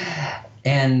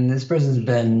 And this person's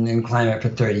been in climate for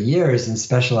 30 years and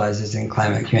specializes in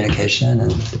climate communication.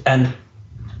 And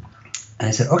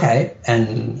I said, okay.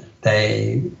 And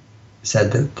they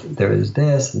said that there was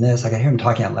this and this. I could hear them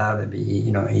talking out loud. It'd be,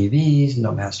 EVs,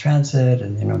 no mass transit,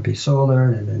 and, it'd be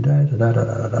solar. And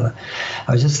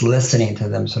I was just listening to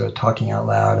them sort of talking out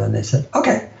loud. And they said,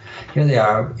 okay, here they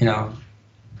are.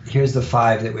 Here's the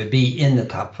 5 that would be in the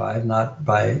top 5, not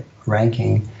by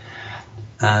ranking.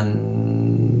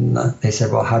 And they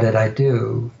said, well, how did I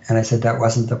do? And I said, that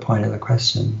wasn't the point of the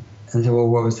question. And they said, well,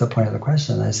 what was the point of the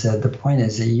question? I said, the point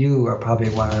is that you are probably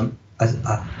one of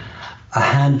a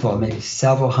handful, maybe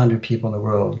several hundred people in the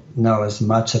world know as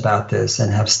much about this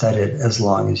and have studied as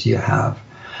long as you have.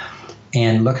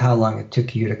 And look how long it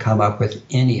took you to come up with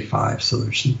any 5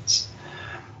 solutions.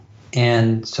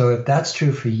 And so if that's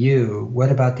true for you,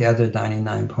 what about the other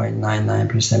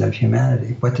 99.99% of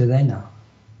humanity? What do they know?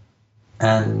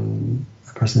 And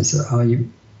the person said, oh,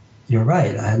 you're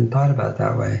right. I hadn't thought about it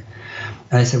that way.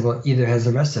 And I said, well, either has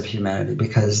the rest of humanity,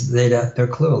 because they're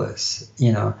clueless,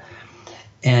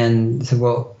 And said,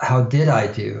 well, how did I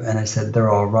do? And I said,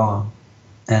 they're all wrong.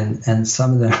 And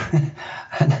some of them,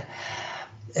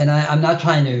 and I'm not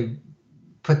trying to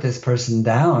put this person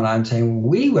down. I'm saying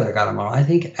we would have got them wrong. I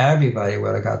think everybody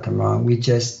would have got them wrong. We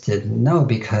just didn't know,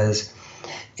 because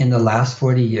in the last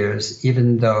 40 years,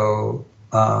 even though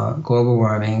global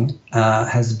warming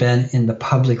has been in the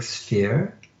public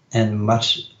sphere and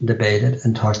much debated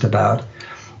and talked about,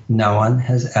 no one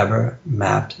has ever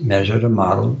mapped, measured, or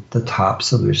modeled the top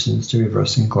solutions to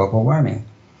reversing global warming.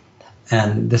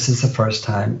 And this is the first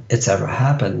time it's ever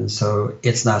happened. So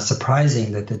it's not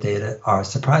surprising that the data are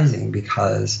surprising,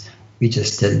 because We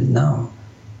just didn't know.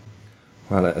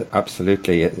 Well,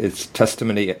 absolutely. It's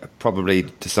testimony, probably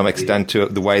to some extent, to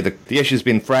the way the issue's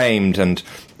been framed and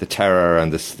the terror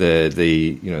and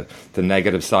the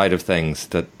negative side of things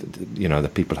that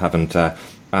that people haven't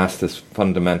asked this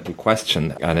fundamental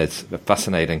question. And it's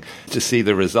fascinating to see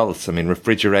the results. I mean,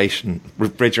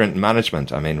 refrigerant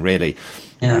management. I mean, really.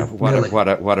 Yeah, what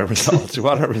a result!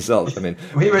 What a result! I mean,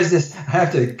 we were just. I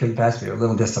have to confess, we were a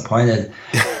little disappointed.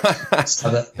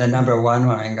 So the number one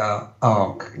one, and go,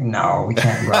 oh no, we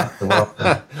can't rock the world.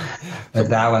 But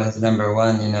that one is number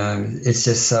one. It's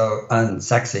just so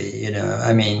unsexy.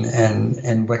 I mean,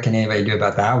 and what can anybody do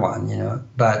about that one?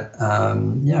 But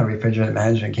refrigerant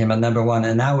management came at number one,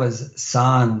 and that was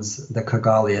Sans, the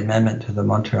Kigali Amendment to the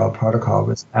Montreal Protocol,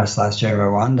 was passed last year in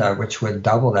Rwanda, which would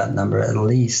double that number at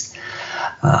least.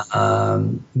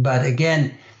 But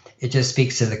again, it just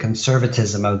speaks to the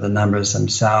conservatism of the numbers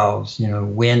themselves.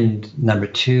 Wind, number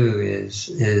two,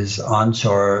 is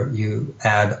onshore. You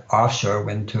add offshore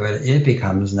wind to it, it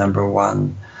becomes number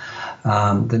one.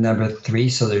 The number three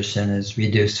solution is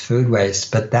reduced food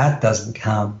waste, but that doesn't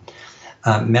count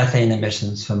methane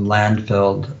emissions from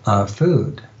landfilled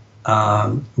food,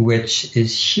 which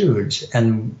is huge.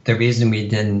 And the reason we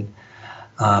didn't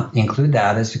include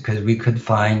that is because we could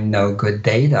find no good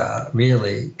data,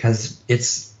 really, because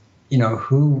it's,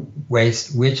 who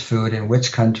wastes which food in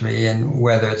which country and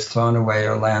whether it's thrown away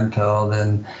or landfilled.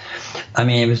 And I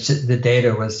mean, it was just, the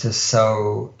data was just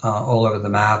so all over the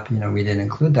map, we didn't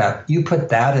include that. You put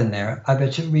that in there, I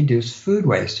bet you reduced food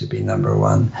waste would be number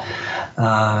one.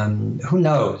 Who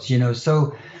knows,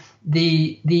 so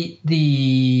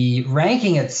the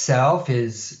ranking itself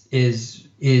is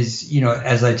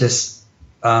as I just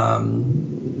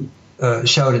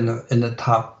showed in the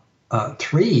top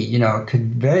three, it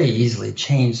could very easily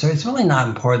change. So it's really not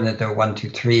important that they're 1, 2,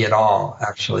 3 at all,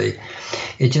 actually.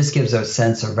 It just gives a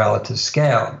sense of relative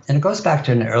scale. And it goes back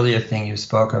to an earlier thing you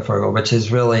spoke of, Fergal, which is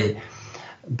really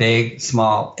big,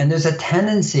 small. And there's a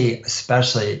tendency,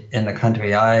 especially in the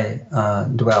country I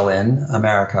dwell in,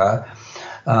 America,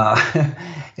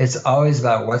 it's always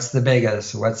about what's the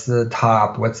biggest, what's the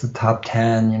top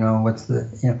 10,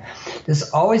 there's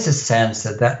always a sense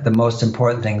that the most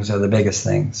important things are the biggest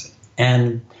things.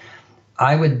 And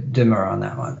I would demur on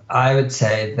that one. I would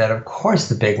say that, of course,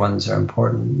 the big ones are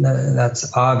important.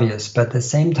 That's obvious. But at the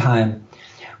same time,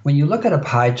 when you look at a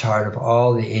pie chart of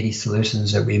all the 80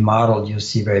 solutions that we modeled, you'll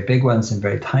see very big ones and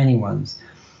very tiny ones.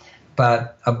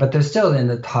 But they're still in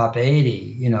the top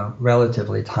 80,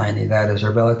 relatively tiny, that is,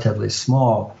 or relatively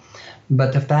small.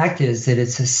 But the fact is that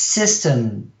it's a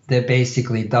system that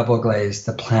basically double glazed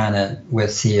the planet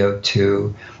with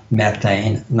CO2,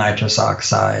 methane, nitrous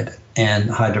oxide, and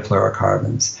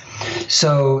hydrofluorocarbons.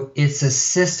 So it's a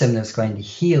system that's going to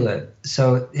heal it.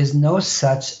 So there's no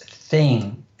such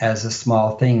thing as a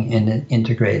small thing in an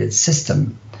integrated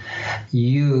system.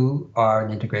 You are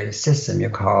an integrated system.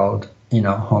 You're called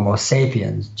Homo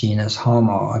sapiens, genus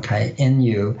Homo, okay? In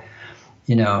you,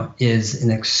 is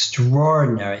an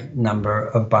extraordinary number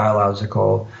of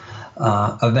biological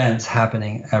events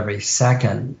happening every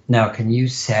second. Now, can you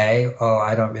say, oh,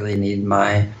 I don't really need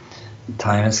my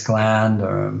thymus gland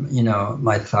or,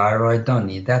 my thyroid? Don't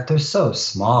need that. They're so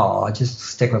small. I just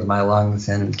stick with my lungs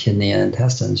and kidney and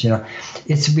intestines.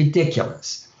 It's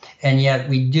ridiculous. And yet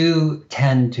we do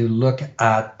tend to look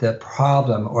at the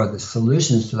problem or the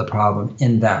solutions to the problem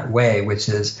in that way, which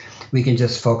is we can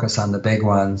just focus on the big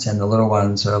ones and the little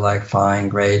ones are like, fine,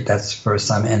 great, that's for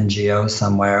some NGO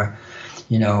somewhere,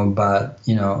 but,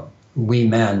 we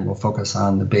men will focus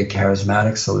on the big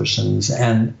charismatic solutions.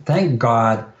 And thank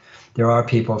God there are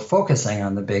people focusing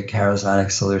on the big charismatic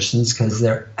solutions because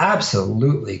they're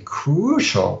absolutely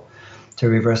crucial to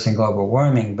reversing global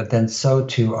warming, but then so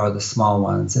too are the small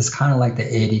ones. It's kind of like the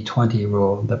 80-20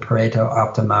 rule, the Pareto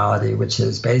optimality, which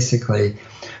is basically,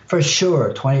 for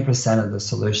sure, 20% of the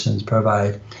solutions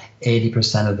provide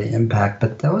 80% of the impact,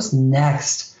 but those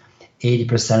next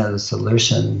 80% of the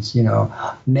solutions,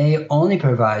 may only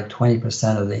provide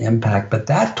 20% of the impact, but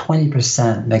that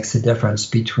 20% makes the difference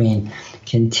between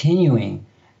continuing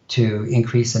to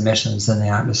increase emissions in the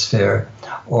atmosphere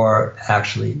or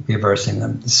actually reversing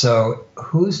them. So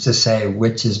who's to say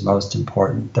which is most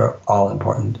important? They're all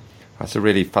important. That's a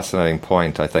really fascinating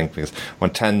point, I think, because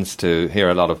one tends to hear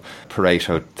a lot of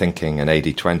Pareto thinking and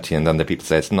 80-20, and then the people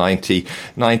say it's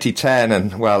 90-10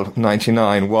 and, well,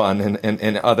 99-1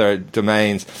 in other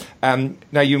domains.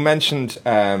 Now, you mentioned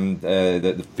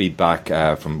the feedback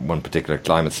from one particular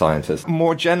climate scientist.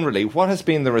 More generally, what has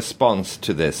been the response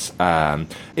to this?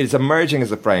 It's emerging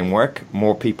as a framework.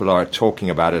 More people are talking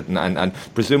about it, and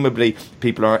presumably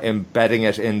people are embedding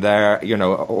it in their,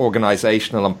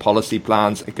 organizational and policy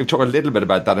plans. Can you talk a little bit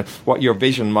about that and what your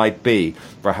vision might be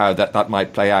for how that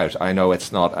might play out? I know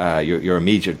it's not your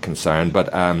immediate concern,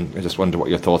 but I just wonder what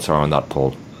your thoughts are on that,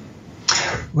 Paul.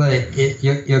 Well,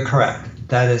 you're correct.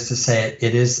 That is to say,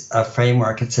 it is a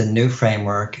framework. It's a new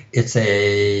framework. It's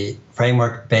a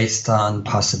framework based on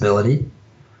possibility.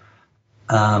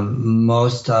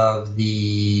 Most of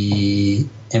the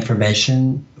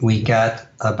information we get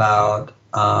about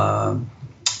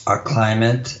our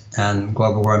climate and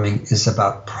global warming is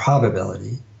about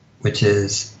probability, which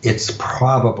is it's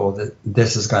probable that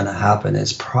this is going to happen.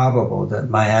 It's probable that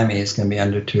Miami is going to be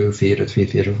under 2 feet or 3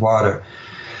 feet of water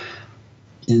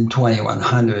in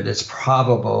 2100. It's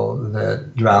probable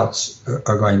that droughts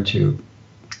are going to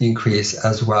increase,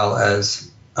 as well as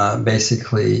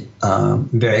basically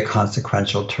very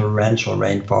consequential torrential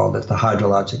rainfall, that the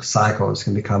hydrologic cycle is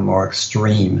going to become more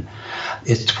extreme.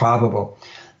 It's probable.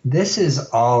 This is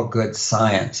all good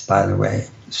science, by the way.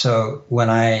 So when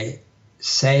I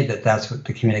say that that's what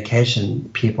the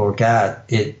communication people get,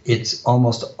 it's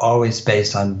almost always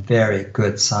based on very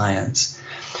good science.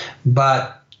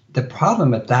 But the problem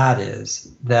with that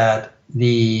is that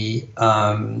we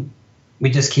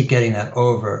just keep getting that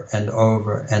over and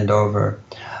over and over.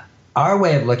 Our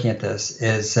way of looking at this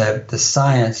is that the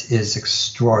science is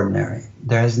extraordinary.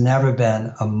 There has never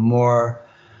been a more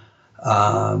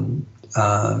a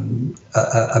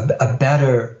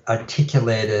better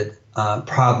articulated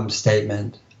problem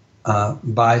statement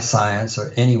by science,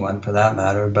 or anyone for that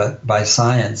matter, but by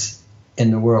science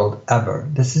in the world ever.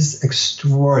 This is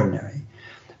extraordinary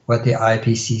what the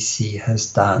IPCC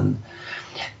has done.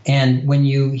 And when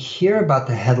you hear about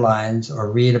the headlines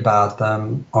or read about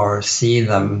them or see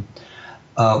them,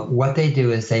 what they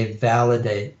do is they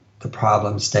validate the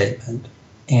problem statement.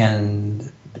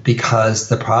 And because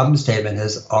the problem statement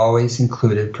has always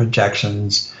included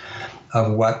projections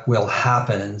of what will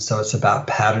happen. And so it's about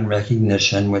pattern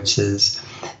recognition, which is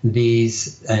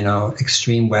these,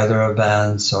 extreme weather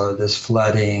events, or this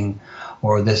flooding,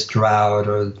 or this drought,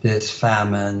 or this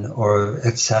famine, or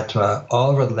etc.,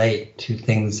 all relate to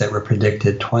things that were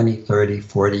predicted 20, 30,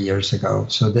 40 years ago.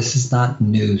 So this is not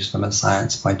news from a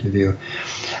science point of view.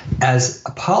 As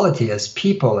a polity, as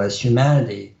people, as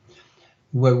humanity,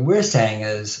 what we're saying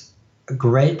is a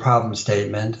great problem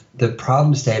statement. The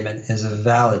problem statement is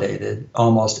validated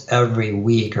almost every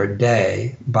week or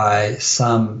day by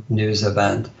some news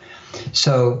event.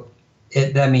 So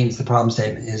that means the problem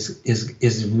statement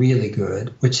is really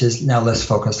good, which is, now let's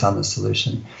focus on the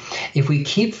solution. If we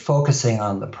keep focusing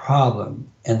on the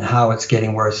problem and how it's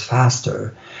getting worse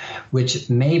faster, which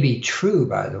may be true,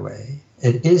 by the way,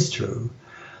 it is true,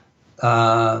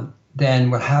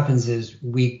 then what happens is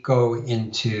we go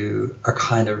into a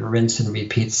kind of rinse and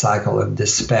repeat cycle of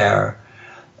despair,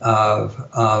 of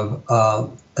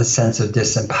a sense of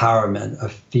disempowerment,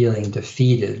 of feeling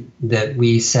defeated, that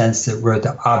we sense that we're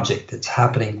the object that's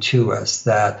happening to us,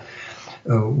 that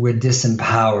we're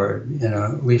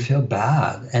disempowered. We feel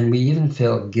bad, and we even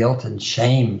feel guilt and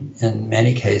shame in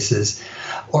many cases,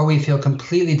 or we feel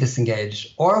completely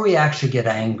disengaged, or we actually get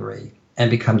angry and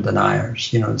become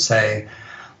deniers, and say,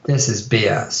 this is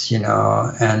BS,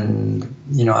 and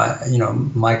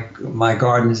my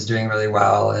garden is doing really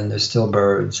well, and there's still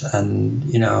birds,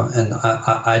 and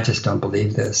I just don't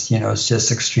believe this. It's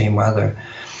just extreme weather.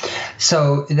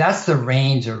 So that's the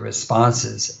range of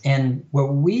responses, and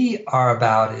what we are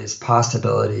about is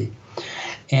possibility,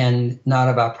 and not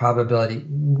about probability.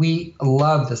 We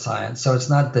love the science, so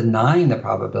it's not denying the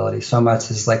probability so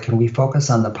much as like, can we focus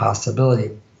on the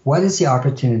possibility? What is the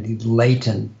opportunity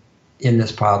latent in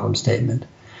this problem statement?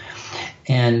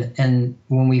 And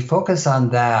when we focus on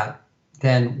that,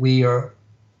 then we are,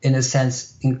 in a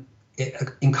sense,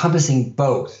 encompassing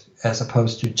both as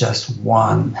opposed to just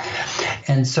one.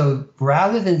 And so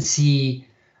rather than see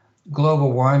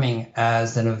global warming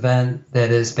as an event that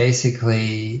is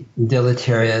basically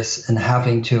deleterious and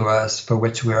happening to us, for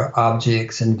which we're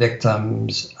objects and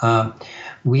victims,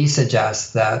 we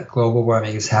suggest that global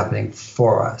warming is happening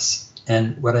for us.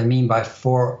 And what I mean by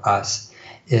for us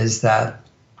is that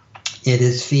it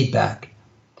is feedback.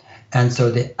 And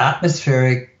so the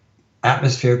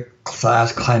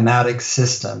atmosphere/climatic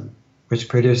system, which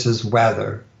produces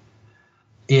weather,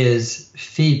 is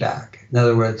feedback. In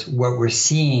other words, what we're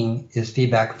seeing is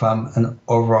feedback from an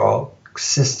overall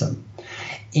system.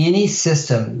 Any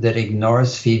system that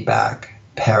ignores feedback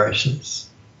perishes.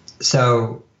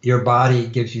 So your body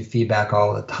gives you feedback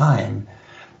all the time,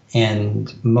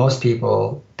 and most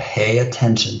people pay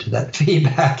attention to that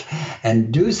feedback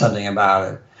and do something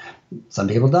about it. Some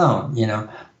people don't,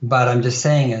 But I'm just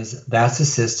saying is that's a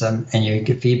system, and you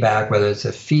get feedback, whether it's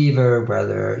a fever,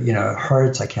 whether, it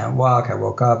hurts, I can't walk, I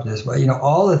woke up this way,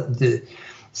 all of the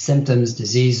symptoms,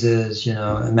 diseases,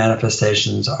 and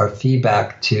manifestations are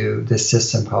feedback to this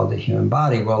system called the human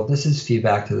body. Well, this is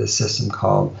feedback to the system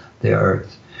called the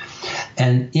earth.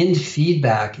 And in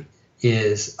feedback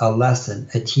is a lesson,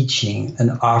 a teaching,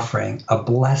 an offering, a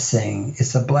blessing.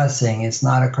 It's a blessing. It's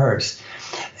not a curse.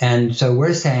 And so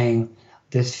we're saying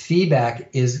this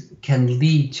feedback can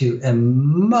lead to a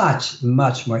much,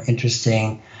 much more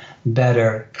interesting,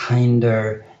 better,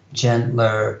 kinder,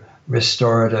 gentler,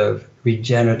 restorative,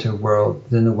 regenerative world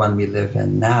than the one we live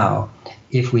in now,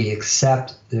 if we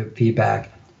accept the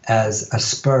feedback as a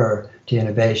spur to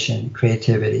innovation,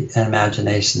 creativity, and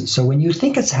imagination. So when you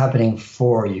think it's happening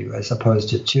for you as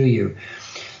opposed to you,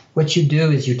 what you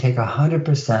do is you take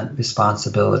 100%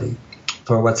 responsibility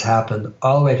for what's happened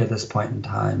all the way to this point in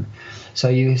time. So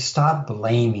you stop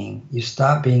blaming, you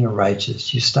stop being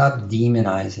righteous, you stop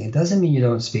demonizing. It doesn't mean you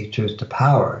don't speak truth to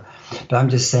power, but I'm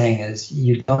just saying is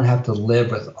you don't have to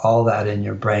live with all that in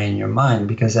your brain, your mind,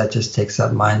 because that just takes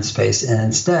up mind space. And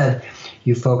instead,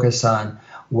 you focus on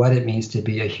what it means to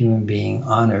be a human being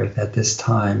on Earth at this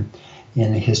time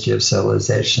in the history of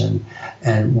civilization,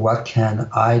 and what can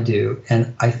I do?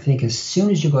 And I think as soon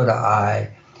as you go to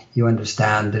I, you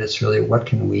understand that it's really what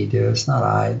can we do? It's not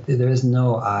I. There is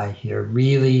no I here.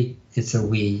 Really, it's a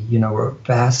we. We're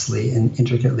vastly and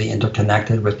intricately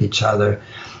interconnected with each other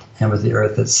and with the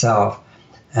earth itself.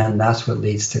 And that's what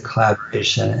leads to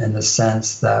collaboration in the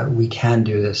sense that we can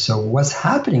do this. So what's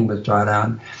happening with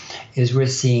Drawdown is we're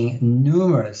seeing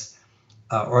numerous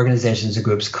organizations and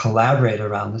groups collaborate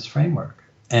around this framework.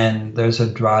 And there's a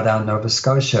Drawdown Nova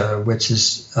Scotia, which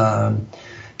is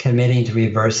committing to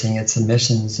reversing its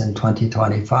emissions in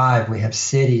 2025. We have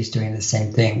cities doing the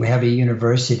same thing. We have a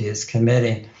university that's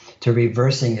committing to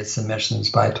reversing its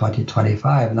emissions by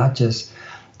 2025, not just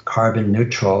carbon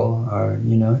neutral or,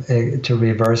 to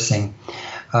reversing.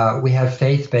 We have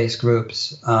faith-based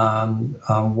groups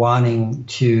wanting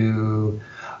to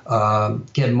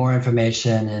get more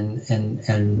information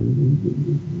and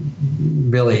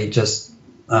really just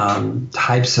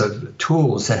types of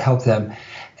tools that help them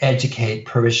educate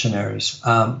parishioners.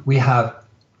 We have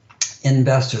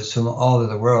investors from all over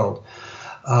the world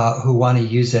who want to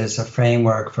use it as a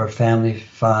framework for family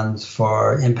funds,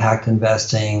 for impact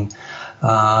investing,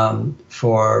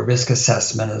 for risk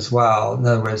assessment as well. In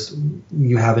other words,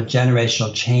 you have a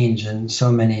generational change in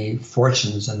so many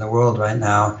fortunes in the world right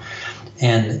now,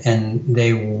 and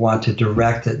they want to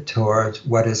direct it towards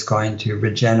what is going to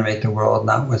regenerate the world,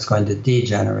 not what's going to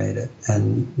degenerate it.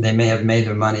 And they may have made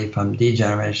their money from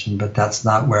degeneration, but that's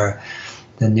not where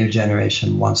the new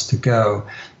generation wants to go.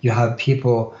 You have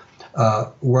people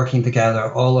working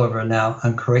together all over now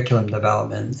on curriculum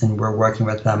development, and we're working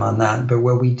with them on that. But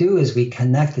what we do is we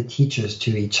connect the teachers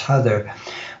to each other.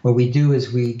 What we do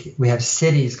is we have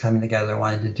cities coming together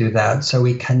wanting to do that. So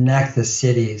we connect the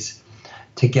cities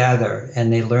together,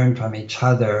 and they learn from each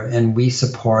other, and we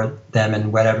support them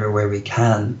in whatever way we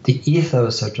can. The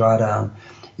ethos of Drawdown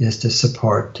is to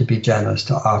support, to be generous,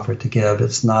 to offer, to give.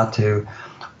 It's not to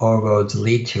all roads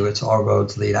lead to, it's all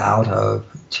roads lead out of,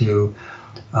 to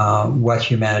what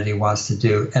humanity wants to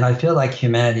do. And I feel like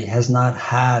humanity has not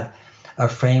had a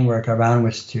framework around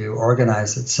which to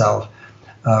organize itself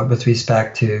with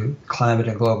respect to climate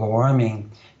and global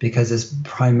warming, because it's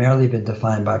primarily been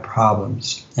defined by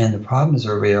problems. And the problems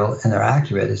are real and they're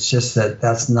accurate. It's just that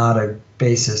that's not a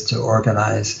basis to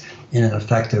organize in an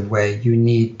effective way. You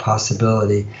need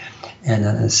possibility and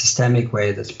in a systemic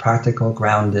way that's practical,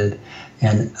 grounded,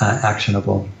 and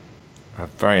actionable. A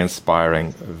very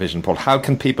inspiring vision, Paul. How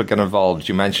can people get involved?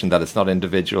 You mentioned that it's not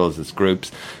individuals, it's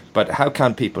groups, but how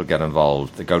can people get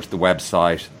involved? They go to the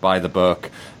website, buy the book.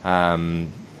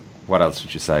 What else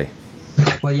would you say?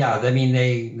 Well, yeah, I mean,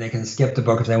 they can skip the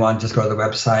book if they want, just go to the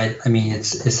website. I mean,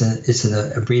 it's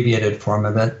an abbreviated form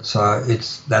of it, so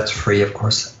that's free, of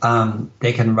course.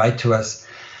 They can write to us.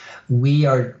 We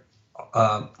are,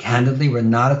 candidly, we're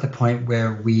not at the point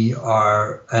where we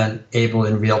are able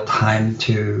in real time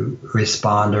to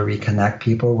respond or reconnect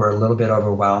people. We're a little bit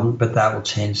overwhelmed, but that will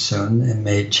change soon. It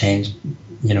may change,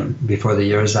 before the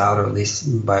year is out, or at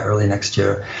least by early next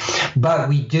year. But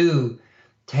we do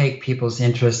take people's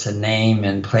interests and name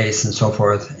and place and so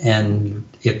forth. And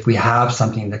if we have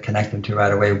something to connect them to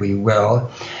right away, we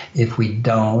will. If we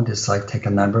don't, it's like take a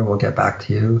number, we'll get back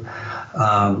to you.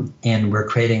 And we're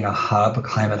creating a hub, a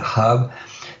climate hub.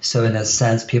 So in a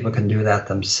sense, people can do that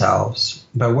themselves.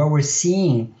 But what we're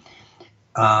seeing,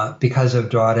 because of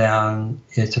Drawdown,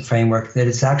 it's a framework that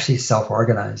is actually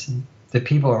self-organizing. The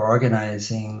people are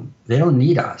organizing. They don't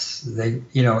need us.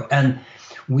 And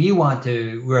we want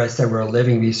to, where I said we're a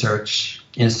living research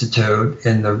institute,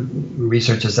 and the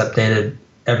research is updated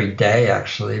every day,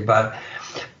 actually. But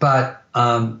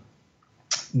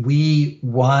we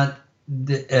want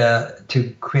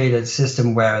to create a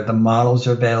system where the models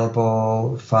are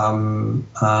available from,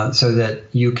 so that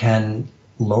you can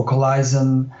localize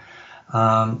them.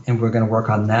 And we're going to work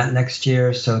on that next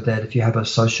year, so that if you have a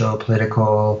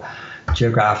socio-political,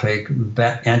 geographic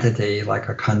entity like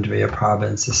a country, a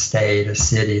province, a state, a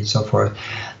city, and so forth,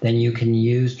 then you can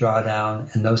use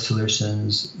Drawdown and those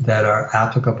solutions that are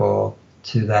applicable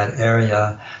to that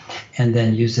area, and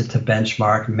then use it to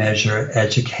benchmark, measure,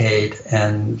 educate,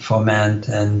 and foment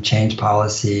and change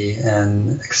policy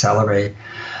and accelerate.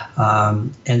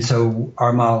 And so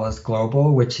our model is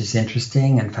global, which is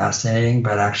interesting and fascinating,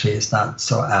 but actually it's not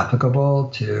so applicable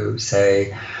to,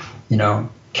 say,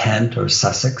 Kent or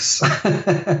Sussex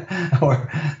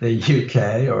or the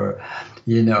UK or,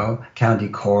 County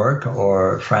Cork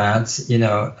or France,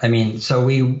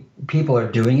 so people are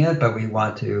doing it, but we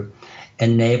want to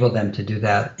enable them to do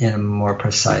that in a more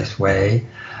precise way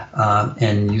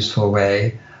and useful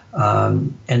way.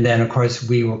 And then, of course,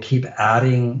 we will keep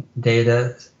adding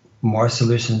data, more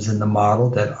solutions in the model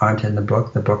that aren't in the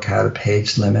book. The book had a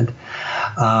page limit.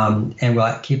 And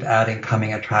we'll keep adding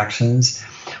coming attractions.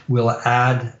 We'll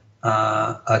add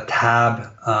a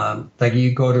tab, like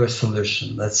you go to a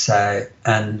solution, let's say,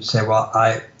 and say,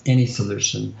 any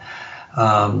solution,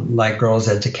 like girls'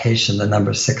 education, the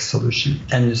number 6 solution.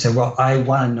 And you say, I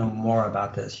want to know more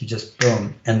about this. You just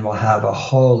boom, and we'll have a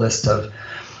whole list of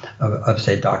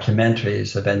say,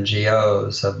 documentaries, of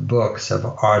NGOs, of books, of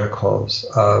articles,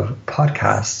 of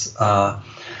podcasts,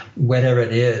 whatever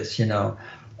it is,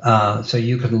 so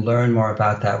you can learn more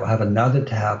about that. We'll have another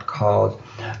tab called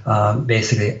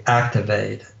basically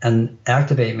Activate. And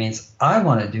Activate means I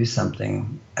want to do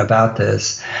something about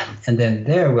this. And then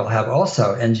there we'll have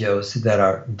also NGOs that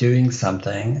are doing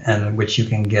something, and which you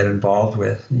can get involved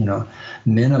with,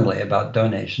 minimally about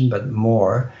donation, but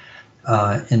more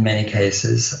in many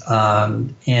cases.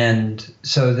 And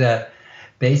so that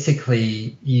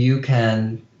basically you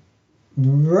can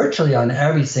virtually on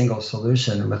every single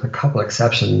solution, with a couple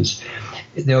exceptions,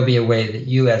 there'll be a way that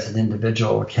you as an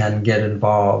individual can get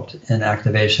involved in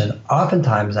activation.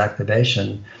 Oftentimes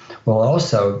activation will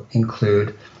also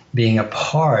include being a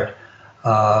part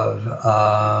of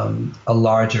a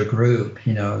larger group,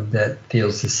 that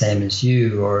feels the same as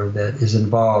you or that is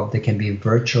involved. They can be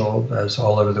virtual, as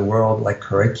all over the world, like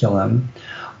Curriculum,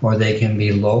 or they can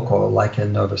be local, like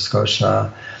in Nova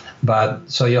Scotia. But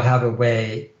so you'll have a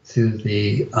way through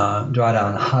the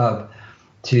Drawdown Hub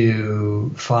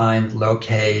to find,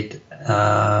 locate,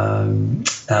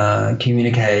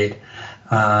 communicate,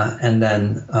 and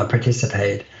then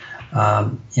participate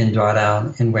in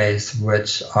Drawdown in ways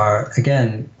which are,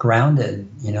 again, grounded.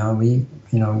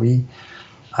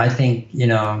 I think,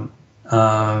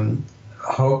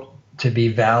 hope to be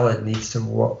valid needs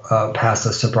to pass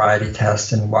a sobriety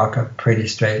test and walk a pretty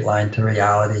straight line to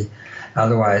reality.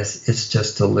 Otherwise, it's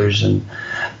just delusion.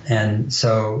 And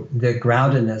so the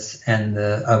groundedness and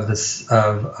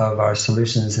of our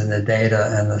solutions and the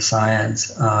data and the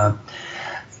science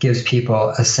gives people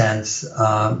a sense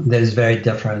that is very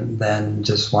different than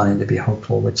just wanting to be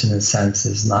hopeful, which in a sense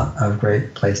is not a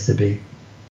great place to be.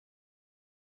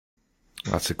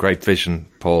 That's a great vision,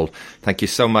 Paul. Thank you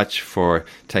so much for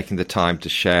taking the time to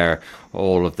share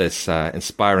all of this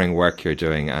inspiring work you're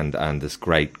doing and this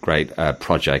great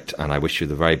project. And I wish you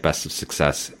the very best of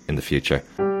success in the future.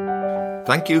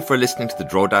 Thank you for listening to the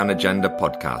Drawdown Agenda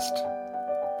podcast.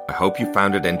 I hope you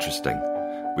found it interesting.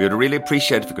 We would really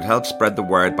appreciate if you could help spread the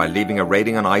word by leaving a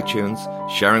rating on iTunes,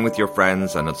 sharing with your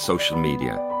friends and on social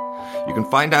media. You can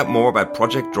find out more about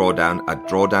Project Drawdown at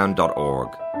drawdown.org.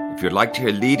 If you'd like to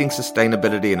hear leading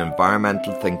sustainability and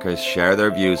environmental thinkers share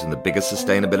their views on the biggest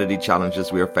sustainability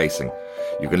challenges we are facing,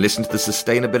 you can listen to the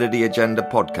Sustainability Agenda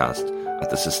podcast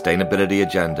at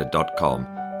thesustainabilityagenda.com,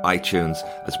 iTunes,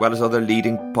 as well as other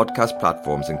leading podcast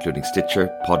platforms including Stitcher,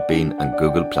 Podbean and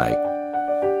Google Play.